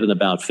Ten did an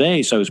about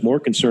face. I was more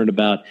concerned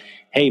about,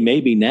 hey,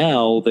 maybe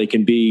now they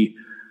can be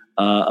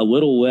a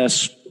little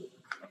less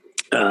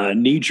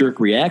knee-jerk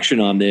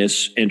reaction on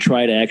this and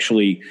try to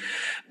actually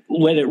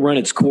let it run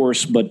its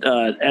course. But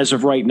as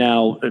of right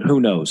now, who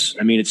knows?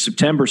 I mean, it's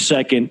September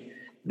 2nd.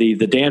 The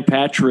Dan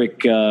Patrick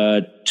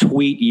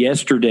tweet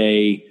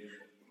yesterday,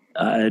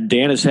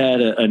 Dan has had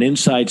an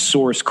inside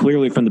source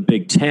clearly from the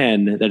Big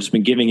Ten that has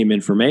been giving him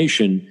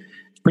information.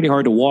 It's pretty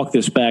hard to walk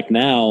this back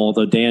now,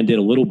 although Dan did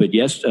a little bit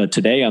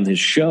today on his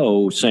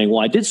show saying,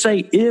 well, I did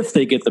say if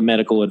they get the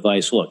medical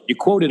advice. Look, you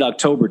quoted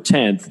October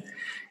 10th,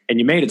 and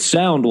you made it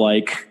sound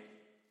like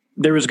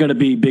there was going to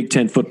be Big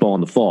Ten football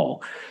in the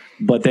fall.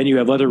 But then you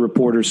have other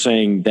reporters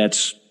saying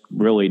that's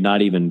really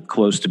not even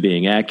close to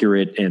being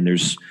accurate. And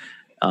there's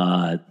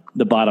the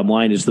bottom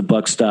line is the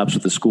buck stops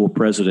with the school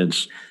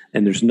presidents.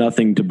 And there's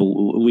nothing to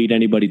lead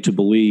anybody to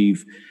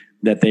believe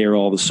that they are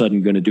all of a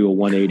sudden going to do a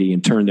 180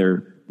 and turn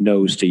their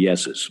nose to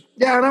yeses.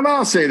 Yeah, and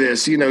I'll say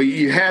this.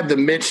 You had the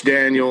Mitch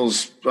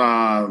Daniels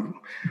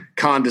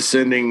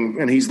condescending,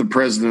 and he's the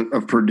president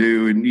of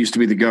Purdue and used to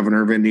be the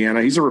governor of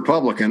Indiana. He's a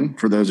Republican,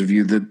 for those of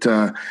you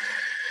that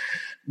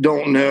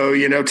don't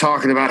know,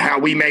 talking about how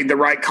we made the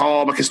right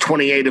call because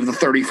 28 of the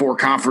 34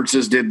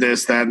 conferences did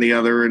this, that, and the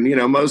other.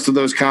 And, most of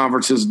those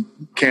conferences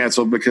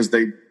canceled because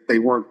they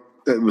weren't,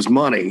 it was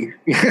money,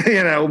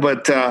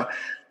 but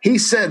he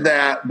said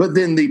that. But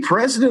then the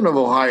president of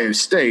Ohio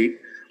State,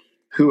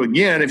 who,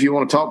 again, if you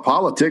want to talk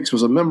politics,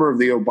 was a member of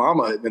the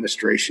Obama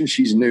administration,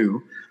 she's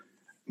new,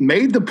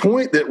 made the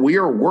point that we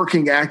are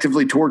working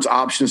actively towards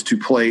options to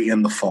play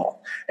in the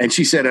fall. And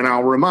she said, and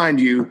I'll remind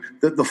you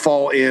that the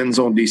fall ends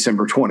on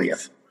December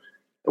 20th,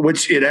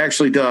 which it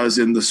actually does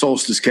in the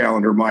solstice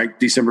calendar, Mike.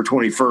 December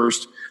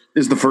 21st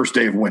is the first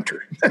day of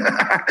winter.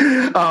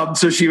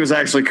 So she was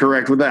actually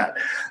correct with that.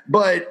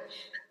 But,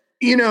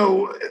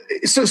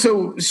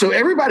 so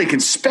everybody can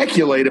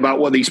speculate about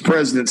what these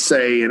presidents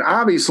say. And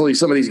obviously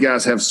some of these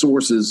guys have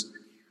sources.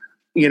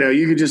 You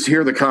can just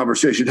hear the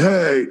conversation.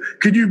 Hey,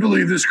 could you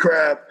believe this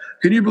crap?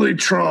 Can you believe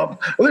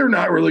Trump? Well, they're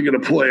not really going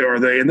to play, are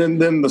they? And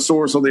then the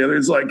source on the other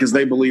is like, because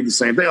they believe the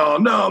same thing. Oh,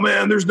 no,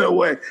 man, there's no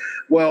way.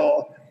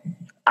 Well,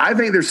 I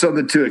think there's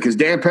something to it because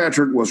Dan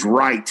Patrick was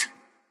right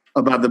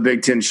about the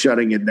Big Ten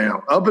shutting it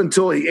down up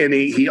until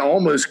he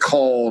almost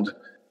called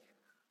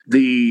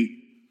the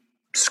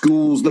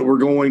schools that were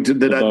going to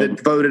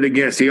that voted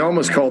against. He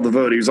almost called the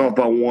vote. He was off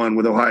by one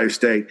with Ohio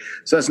State.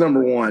 So that's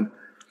number one.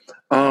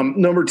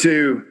 Number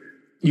two,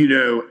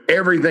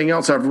 everything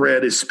else I've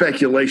read is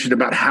speculation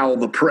about how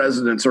the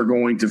presidents are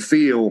going to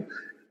feel.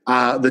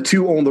 The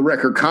two on the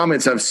record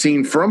comments I've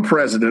seen from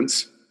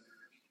presidents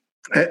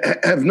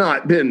have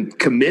not been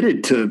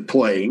committed to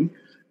playing,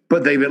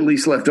 but they've at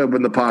least left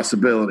open the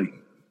possibility.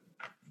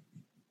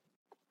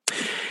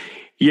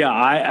 Yeah,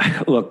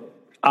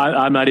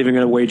 I'm not even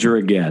going to wager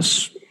a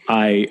guess.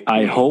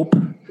 I hope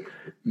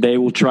they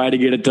will try to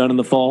get it done in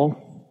the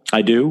fall.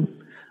 I do.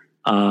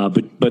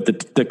 but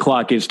the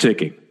clock is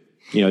ticking.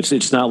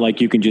 It's not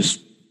like you can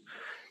just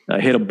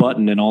hit a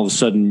button and all of a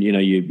sudden,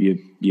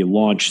 you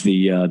launch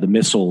the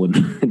missile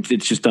and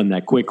it's just done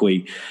that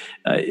quickly.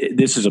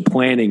 This is a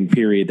planning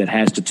period that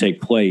has to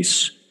take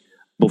place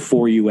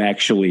before you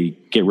actually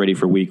get ready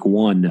for week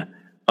one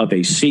of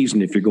a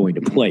season if you're going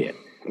to play it.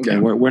 Yeah.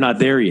 And we're not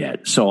there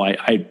yet. So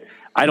I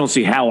don't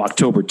see how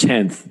October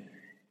 10th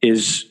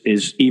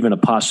is even a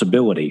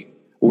possibility,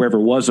 or ever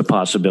was a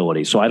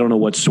possibility. So I don't know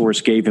what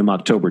source gave him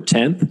October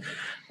 10th,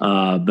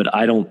 but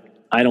I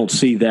don't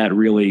see that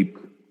really.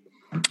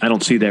 I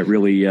don't see that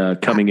really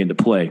coming into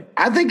play.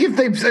 I think if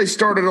they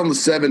started on the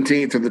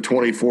 17th or the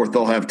 24th,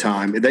 they'll have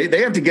time.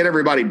 They have to get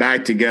everybody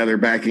back together,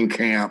 back in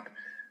camp,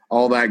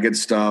 all that good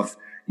stuff.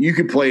 You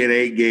could play an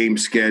 8-game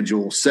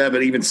schedule,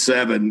 7,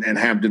 and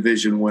have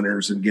division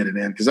winners and get it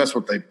in, because that's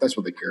what they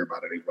care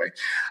about anyway.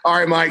 All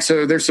right, Mike.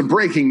 So there's some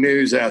breaking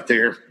news out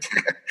there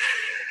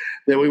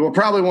that we will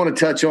probably want to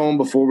touch on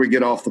before we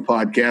get off the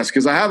podcast,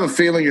 because I have a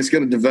feeling it's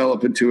going to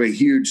develop into a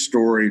huge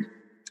story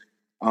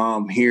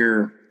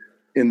here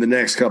in the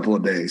next couple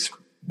of days.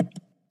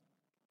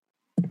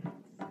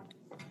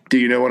 Do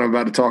you know what I'm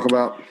about to talk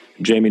about?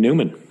 Jamie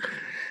Newman,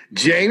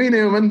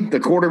 the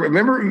quarterback.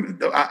 Remember,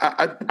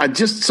 I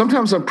just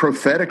sometimes I'm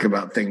prophetic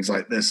about things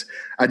like this.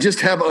 I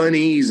just have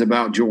unease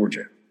about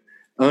Georgia,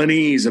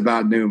 unease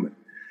about Newman.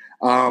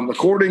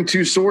 According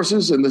to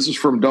sources, and this is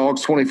from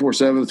Dogs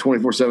 24/7, the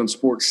 24/7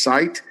 Sports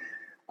site,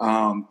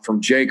 from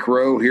Jake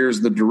Rowe.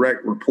 Here's the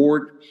direct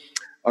report.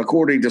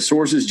 According to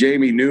sources,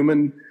 Jamie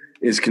Newman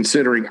is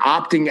considering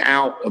opting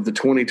out of the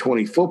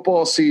 2020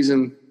 football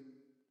season.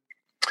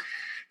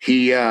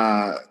 He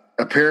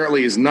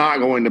apparently is not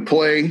going to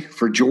play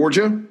for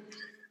Georgia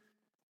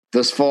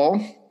this fall.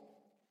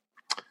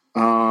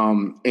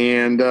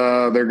 And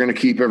they're going to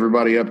keep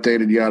everybody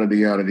updated, yada,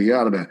 yada,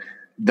 yada.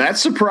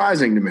 That's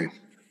surprising to me.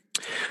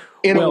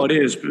 It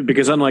is,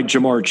 because unlike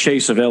Jamar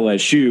Chase of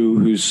LSU,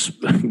 who's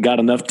got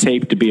enough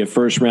tape to be a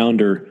first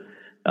rounder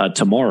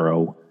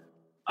tomorrow,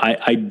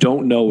 I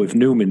don't know if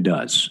Newman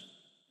does.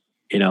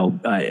 We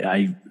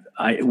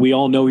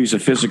all know he's a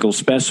physical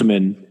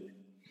specimen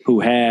who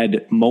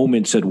had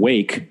moments at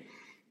Wake,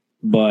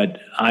 but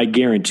I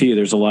guarantee you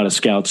there's a lot of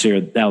scouts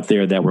out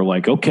there that were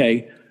like,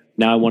 okay,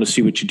 now I want to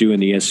see what you do in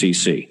the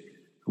SEC.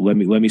 Let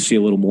me see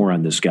a little more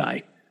on this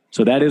guy.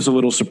 So that is a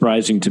little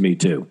surprising to me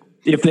too.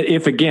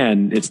 If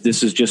again,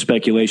 this is just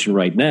speculation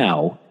right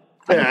now.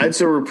 Yeah,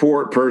 it's a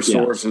report per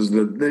sources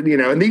that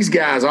and these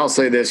guys, I'll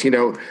say this,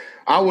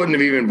 I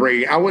wouldn't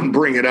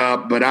bring it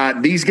up,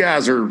 but these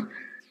guys are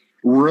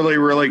really,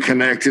 really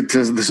connected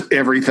to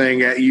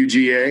everything at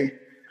UGA.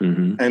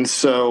 Mm-hmm. And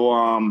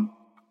so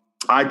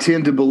I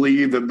tend to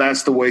believe that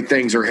that's the way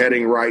things are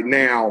heading right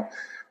now.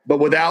 But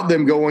without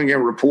them going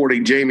and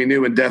reporting, Jamie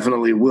Newman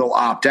definitely will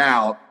opt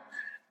out.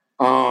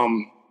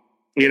 I'm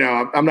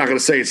not going to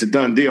say it's a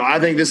done deal. I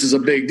think this is a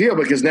big deal,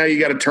 because now you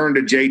got to turn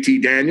to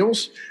JT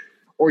Daniels,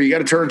 or you got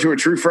to turn to a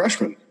true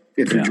freshman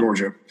if you're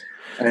Georgia.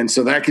 And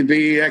so that could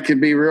be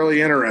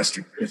really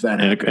interesting if that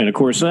happens. And of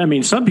course, I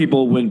mean, some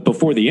people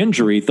before the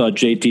injury thought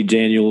JT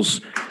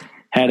Daniels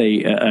had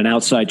an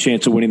outside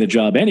chance of winning the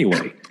job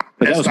anyway,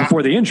 but that was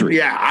before the injury.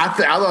 Yeah, I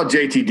thought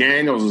JT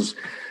Daniels was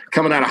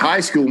coming out of high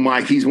school,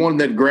 Mike. He's one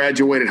that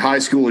graduated high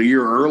school a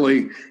year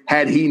early.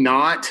 Had he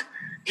not,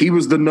 he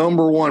was the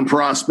number one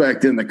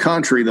prospect in the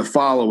country the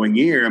following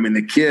year. I mean,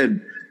 the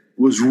kid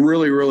was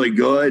really, really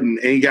good, and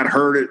he got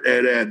hurt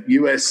at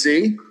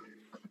USC.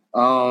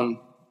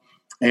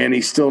 And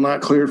he's still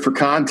not cleared for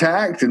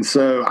contact. And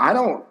so I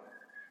don't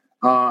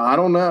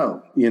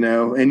know,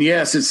 and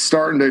yes, it's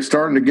starting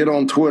to get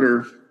on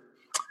Twitter.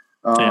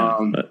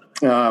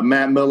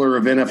 Matt Miller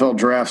of NFL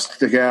Draft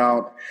stick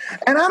out.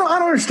 And I don't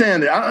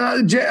understand it.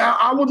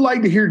 I would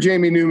like to hear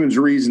Jamie Newman's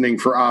reasoning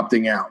for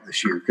opting out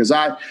this year. Cause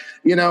I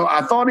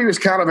thought he was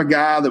kind of a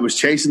guy that was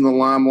chasing the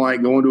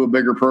limelight, going to a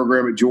bigger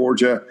program at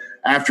Georgia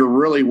after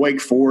really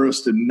Wake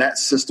Forest and that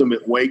system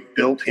at Wake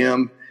built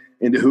him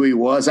into who he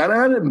was.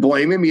 I didn't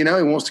blame him. He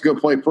wants to go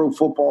play pro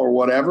football or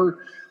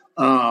whatever.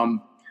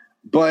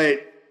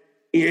 But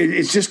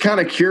it's just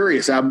kind of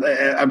curious.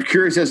 I'm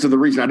curious as to the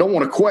reason. I don't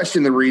want to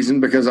question the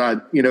reason, because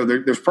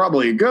there's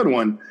probably a good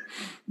one.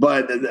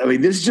 But I mean,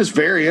 this is just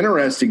very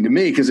interesting to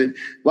me, because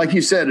like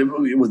you said,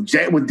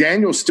 with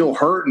Daniel still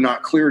hurt and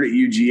not cleared at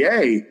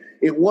UGA,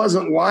 it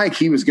wasn't like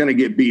he was going to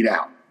get beat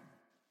out.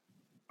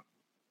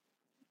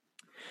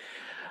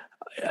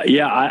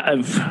 Yeah,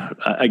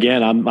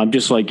 I'm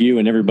just like you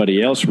and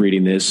everybody else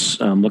reading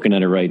this. I'm looking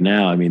at it right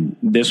now. I mean,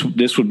 this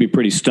would be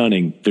pretty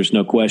stunning. There's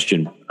no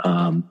question.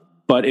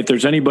 But if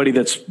there's anybody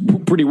that's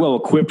pretty well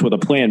equipped with a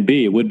plan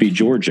B, it would be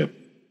Georgia.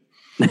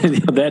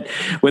 That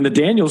when the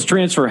Daniels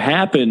transfer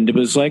happened, it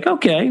was like,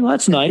 okay, well,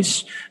 that's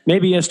nice.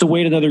 Maybe he has to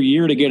wait another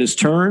year to get his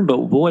turn, but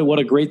boy, what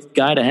a great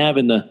guy to have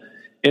in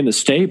the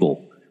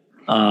stable.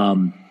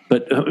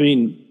 But I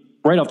mean,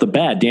 right off the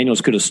bat, Daniels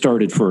could have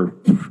started for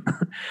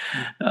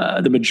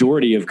the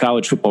majority of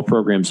college football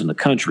programs in the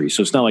country.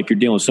 So it's not like you're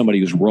dealing with somebody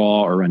who's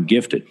raw or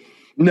ungifted.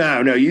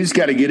 No, you just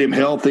got to get him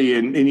healthy.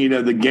 And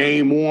the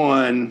game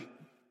one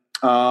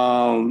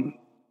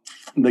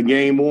the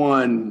game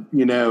one,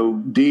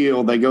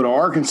 deal. They go to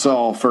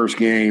Arkansas first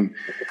game.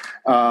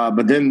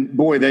 But then,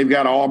 boy, they've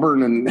got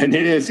Auburn, and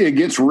it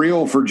gets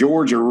real for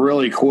Georgia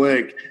really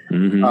quick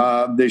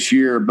this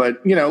year.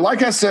 But,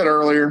 like I said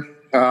earlier,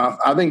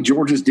 I think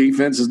Georgia's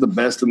defense is the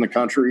best in the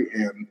country,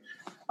 and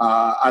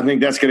I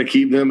think that's going to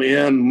keep them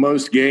in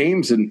most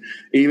games. And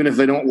even if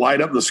they don't light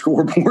up the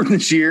scoreboard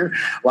this year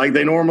like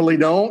they normally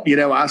don't,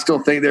 I still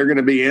think they're going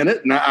to be in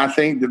it. And I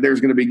think that there's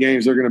going to be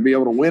games they're going to be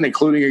able to win,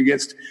 including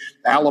against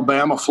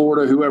Alabama,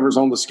 Florida, whoever's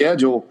on the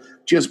schedule,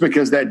 just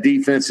because that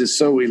defense is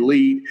so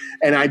elite.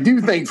 And I do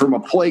think from a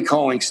play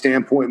calling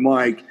standpoint,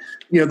 Mike,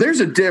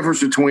 there's a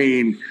difference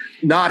between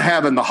not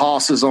having the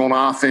hosses on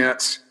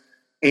offense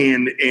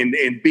and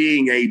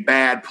being a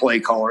bad play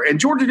caller. And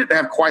Georgia didn't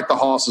have quite the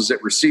hosses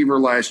at receiver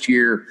last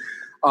year,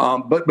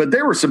 but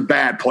there were some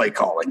bad play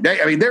calling.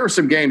 There were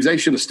some games they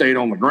should have stayed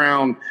on the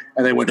ground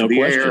and they went to the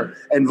air,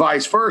 and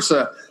vice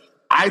versa.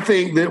 I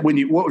think that what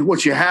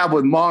you have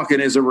with Monken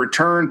is a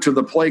return to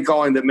the play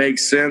calling that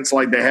makes sense,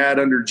 like they had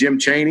under Jim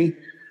Chaney,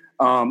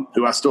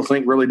 who I still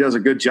think really does a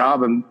good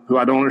job, and who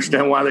I don't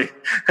understand why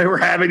they were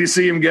happy to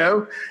see him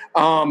go.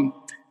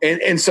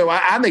 And so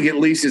I think at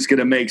least it's going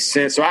to make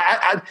sense. So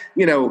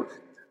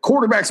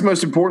quarterback's the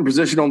most important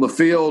position on the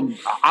field.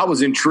 I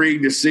was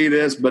intrigued to see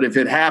this, but if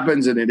it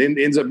happens and it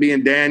ends up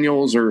being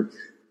Daniels or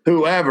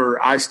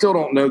whoever, I still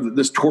don't know that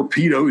this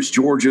torpedoes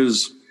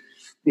Georgia's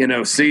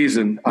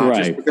season,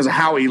 just because of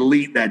how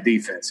elite that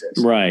defense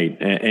is. Right.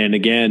 And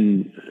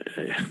again,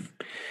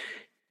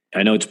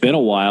 I know it's been a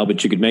while,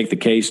 but you could make the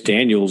case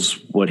Daniels,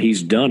 what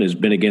he's done has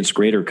been against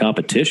greater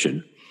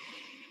competition.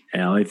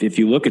 Now, if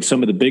you look at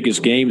some of the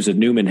biggest games that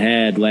Newman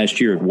had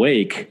last year at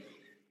Wake,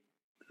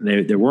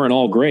 they weren't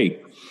all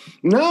great.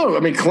 No,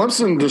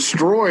 Clemson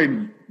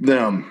destroyed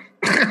them.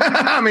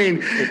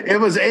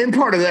 It was, and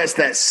part of that's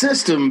that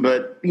system,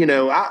 but,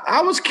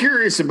 I was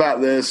curious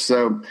about this,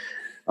 so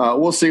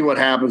we'll see what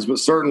happens. But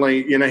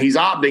certainly, he's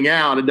opting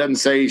out. It doesn't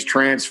say he's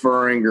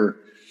transferring or,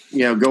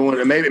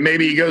 going.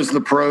 Maybe he goes to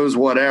the pros,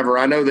 whatever.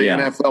 I know the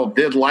NFL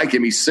did like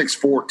him. He's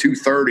 6'4",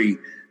 230.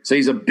 So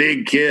he's a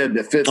big kid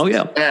that fits the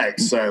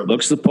specs. So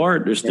looks the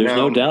part. There's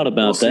no doubt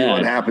about we'll that. See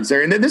what happens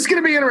there. And then this is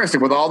going to be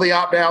interesting with all the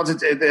opt-outs at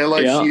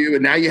LSU.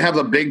 And now you have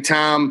a big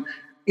time,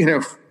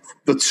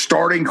 the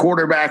starting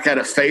quarterback had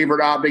a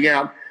favorite opting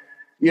out.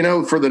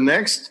 For the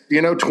next,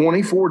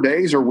 24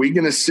 days, are we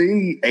going to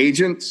see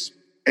agents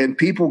and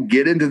people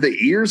get into the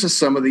ears of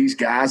some of these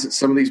guys at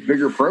some of these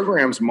bigger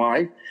programs,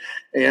 Mike?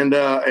 And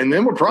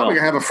then we're probably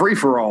going to have a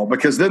free-for-all,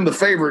 because then the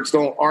favorites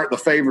aren't the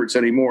favorites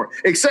anymore,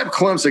 except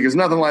Clemson, because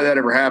nothing like that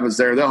ever happens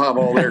there. They'll have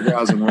all their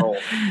guys enrolled.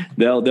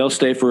 They'll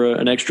stay for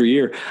an extra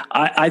year.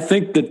 I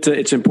think that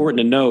it's important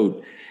to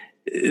note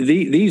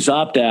these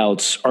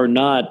opt-outs are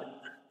not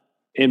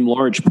in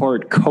large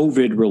part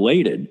COVID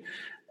related.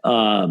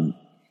 No.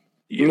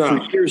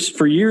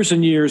 For years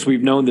and years,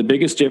 we've known the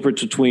biggest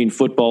difference between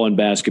football and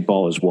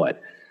basketball is what?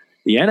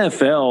 The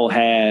NFL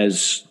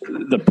has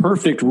the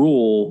perfect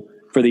rule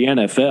for the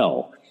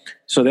NFL.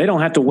 So they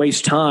don't have to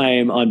waste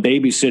time on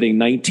babysitting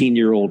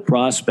 19-year-old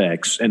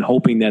prospects and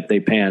hoping that they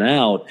pan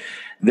out.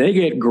 They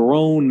get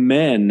grown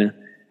men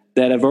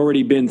that have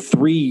already been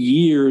 3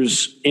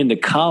 years into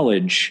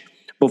college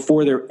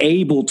before they're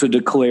able to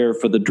declare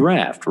for the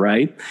draft,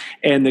 right?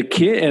 And the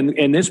kid,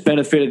 and this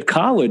benefited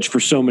college for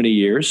so many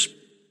years,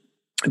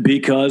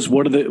 because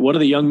what are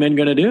the young men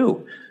going to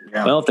do?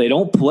 Yeah. Well, if they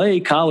don't play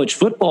college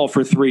football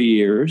for 3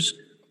 years,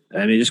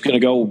 they're just going to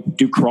go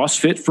do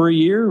CrossFit for a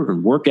year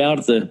and work out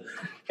at the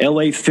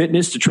LA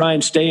Fitness to try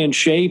and stay in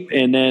shape,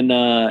 and then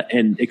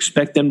and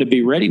expect them to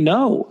be ready.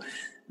 No,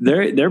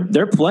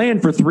 they're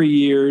playing for 3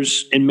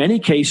 years in many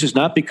cases,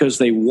 not because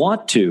they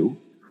want to,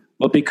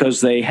 but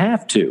because they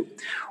have to.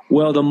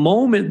 Well, the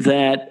moment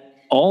that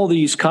all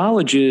these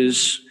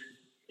colleges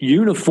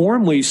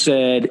uniformly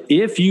said,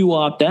 if you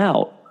opt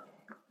out,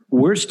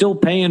 we're still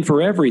paying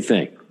for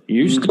everything.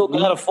 You still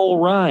got a full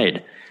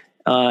ride.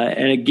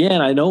 And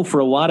again, I know for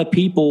a lot of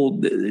people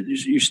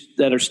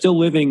that are still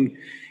living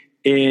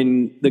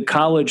in the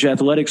college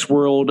athletics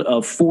world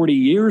of 40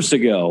 years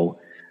ago,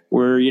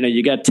 where,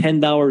 you got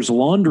 $10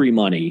 laundry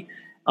money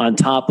on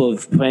top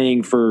of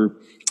paying for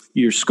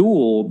your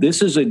school,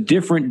 this is a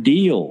different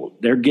deal.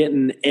 They're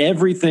getting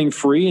everything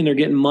free, and they're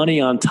getting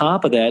money on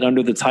top of that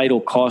under the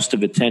title cost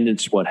of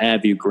attendance, what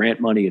have you,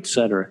 grant money, et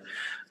cetera.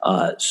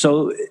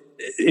 So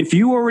if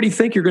you already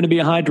think you're going to be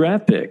a high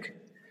draft pick,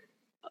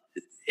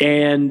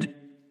 and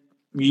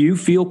you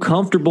feel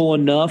comfortable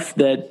enough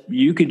that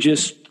you could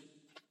just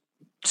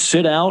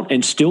sit out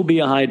and still be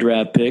a high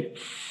draft pick,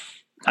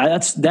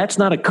 that's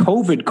not a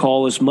COVID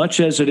call as much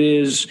as it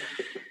is.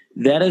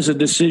 That is a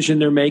decision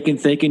they're making,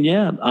 thinking,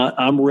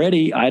 I'm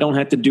ready. I don't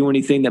have to do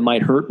anything that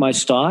might hurt my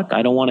stock.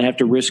 I don't want to have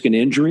to risk an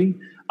injury.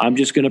 I'm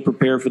just going to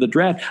prepare for the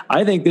draft.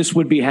 I think this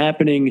would be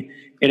happening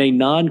in a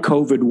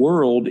non-COVID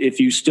world if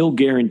you still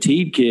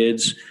guaranteed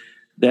kids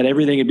that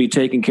everything would be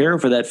taken care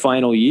of for that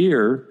final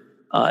year,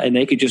 and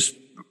they could just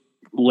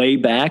lay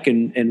back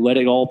and let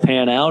it all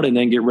pan out and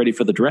then get ready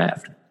for the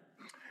draft.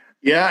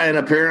 Yeah, and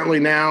apparently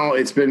now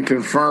it's been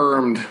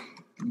confirmed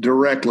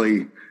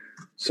directly.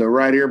 So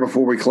right here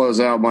before we close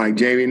out, Mike,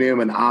 Jamie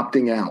Newman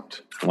opting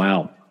out.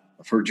 Wow.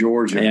 For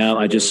Georgia. Yeah,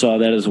 I just saw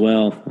that as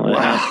well.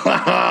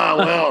 Wow.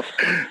 Well,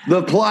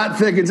 the plot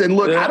thickens. And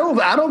look, I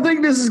don't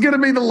think this is going to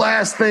be the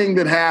last thing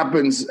that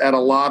happens at a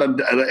lot of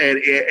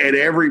at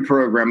every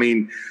program. I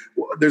mean,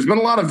 there's been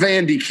a lot of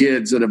Vandy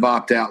kids that have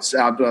opted out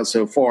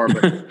so far,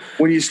 but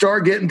when you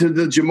start getting to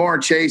the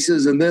Jamar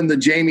Chases and then the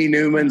Jamie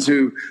Newmans,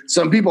 who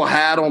some people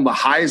had on the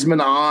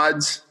Heisman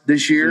odds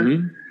this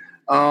year,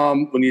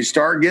 when you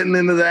start getting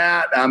into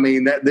that, I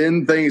mean,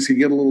 then things can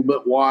get a little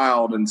bit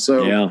wild. And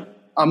so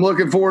I'm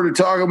looking forward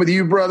to talking with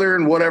you, brother,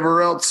 and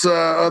whatever else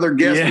other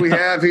guests we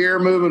have here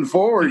moving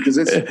forward, because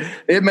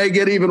it may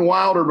get even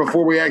wilder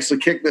before we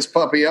actually kick this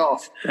puppy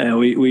off.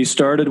 We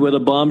started with a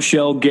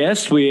bombshell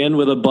guest. We end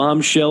with a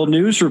bombshell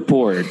news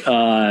report.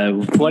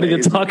 Plenty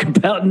to talk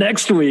about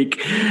next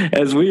week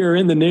as we are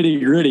in the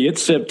nitty-gritty.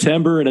 It's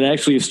September, and it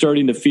actually is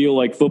starting to feel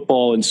like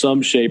football in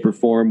some shape or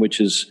form,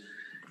 which is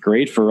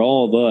great for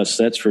all of us.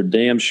 That's for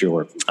damn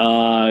sure.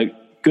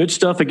 Good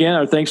stuff again.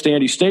 Our thanks to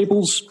Andy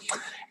Staples.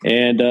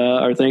 And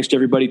our thanks to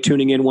everybody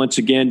tuning in once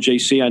again.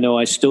 JC, I know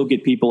I still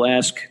get people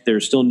ask,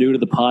 they're still new to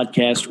the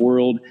podcast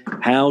world.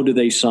 How do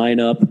they sign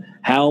up?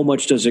 How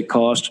much does it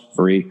cost?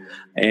 Free.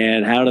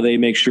 And how do they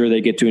make sure they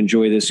get to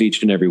enjoy this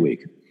each and every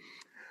week?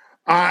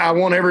 I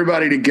want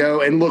everybody to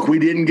go. And look, we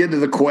didn't get to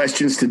the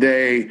questions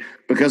today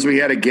because we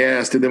had a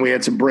guest and then we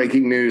had some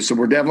breaking news. So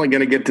we're definitely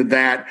going to get to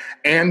that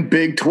and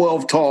Big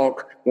 12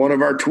 talk. One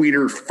of our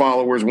Twitter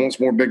followers wants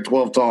more Big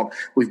 12 talk.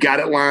 We've got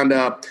it lined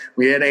up.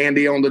 We had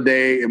Andy on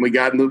today, and we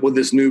got with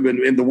this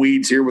Newman in the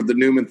weeds here with the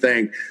Newman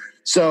thing.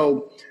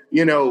 So,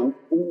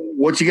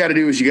 what you got to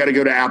do is you got to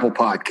go to Apple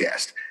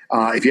Podcast.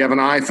 If you have an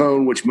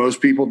iPhone, which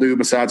most people do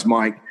besides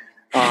Mike,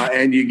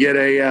 and you get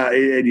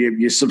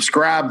you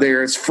subscribe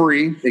there, it's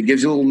free. It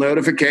gives you a little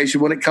notification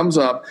when it comes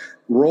up.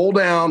 Roll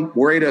down,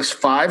 rate us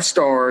 5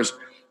 stars,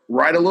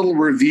 write a little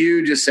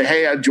review, just say,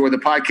 hey, I enjoyed the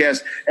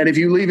podcast. And if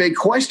you leave a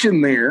question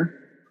there,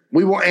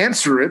 we will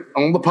answer it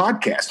on the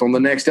podcast on the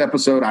next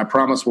episode. I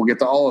promise we'll get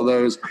to all of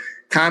those.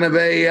 Kind of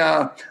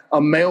a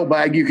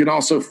mailbag. You can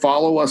also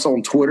follow us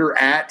on Twitter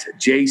at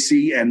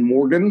JC and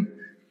Morgan,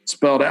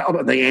 spelled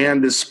out. The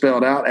and is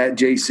spelled out at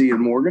JC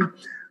and Morgan.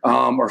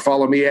 Or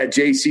follow me at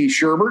JC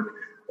Sherbert,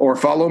 or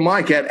follow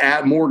Mike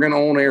at Morgan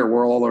On Air.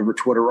 We're all over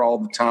Twitter all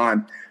the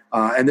time.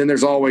 And then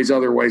there's always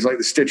other ways, like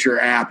the Stitcher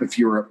app. If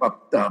you're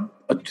a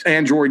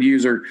Android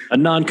user, a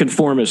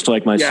nonconformist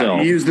like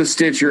myself, use the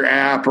Stitcher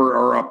app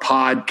or a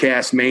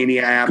Podcast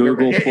Mania app.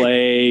 Google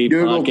Play,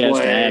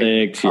 Podcast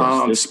Addict,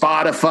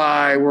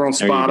 Spotify. We're on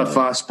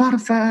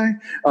Spotify.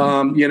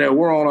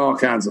 We're on all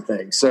kinds of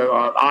things. So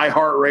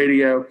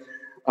iHeartRadio.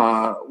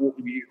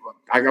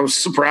 I was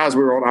surprised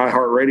we were on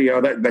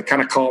iHeartRadio. That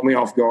kind of caught me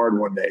off guard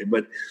one day.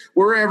 But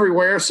we're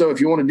everywhere. So if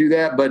you want to do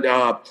that, but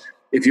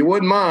if you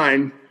wouldn't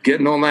mind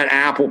getting on that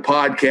Apple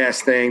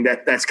Podcast thing,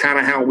 that's kind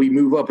of how we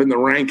move up in the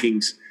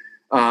rankings.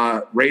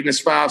 Rating us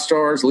 5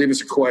 stars, leave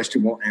us a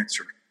question, we'll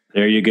answer it.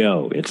 There you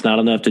go. It's not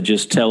enough to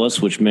just tell us,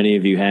 which many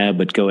of you have,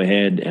 but go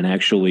ahead and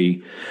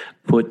actually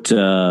put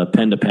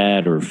pen to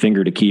pad or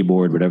finger to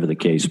keyboard, whatever the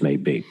case may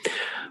be.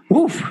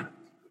 Woof.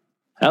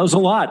 That was a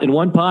lot in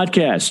one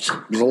podcast.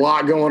 There's a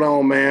lot going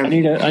on, man.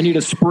 I need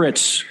a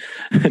spritz.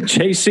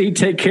 JC,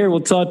 take care.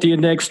 We'll talk to you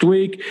next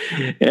week.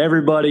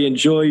 Everybody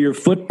enjoy your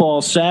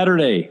football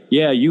Saturday.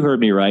 Yeah, you heard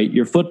me right.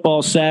 Your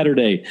football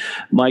Saturday.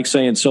 Mike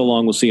saying so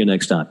long. We'll see you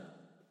next time.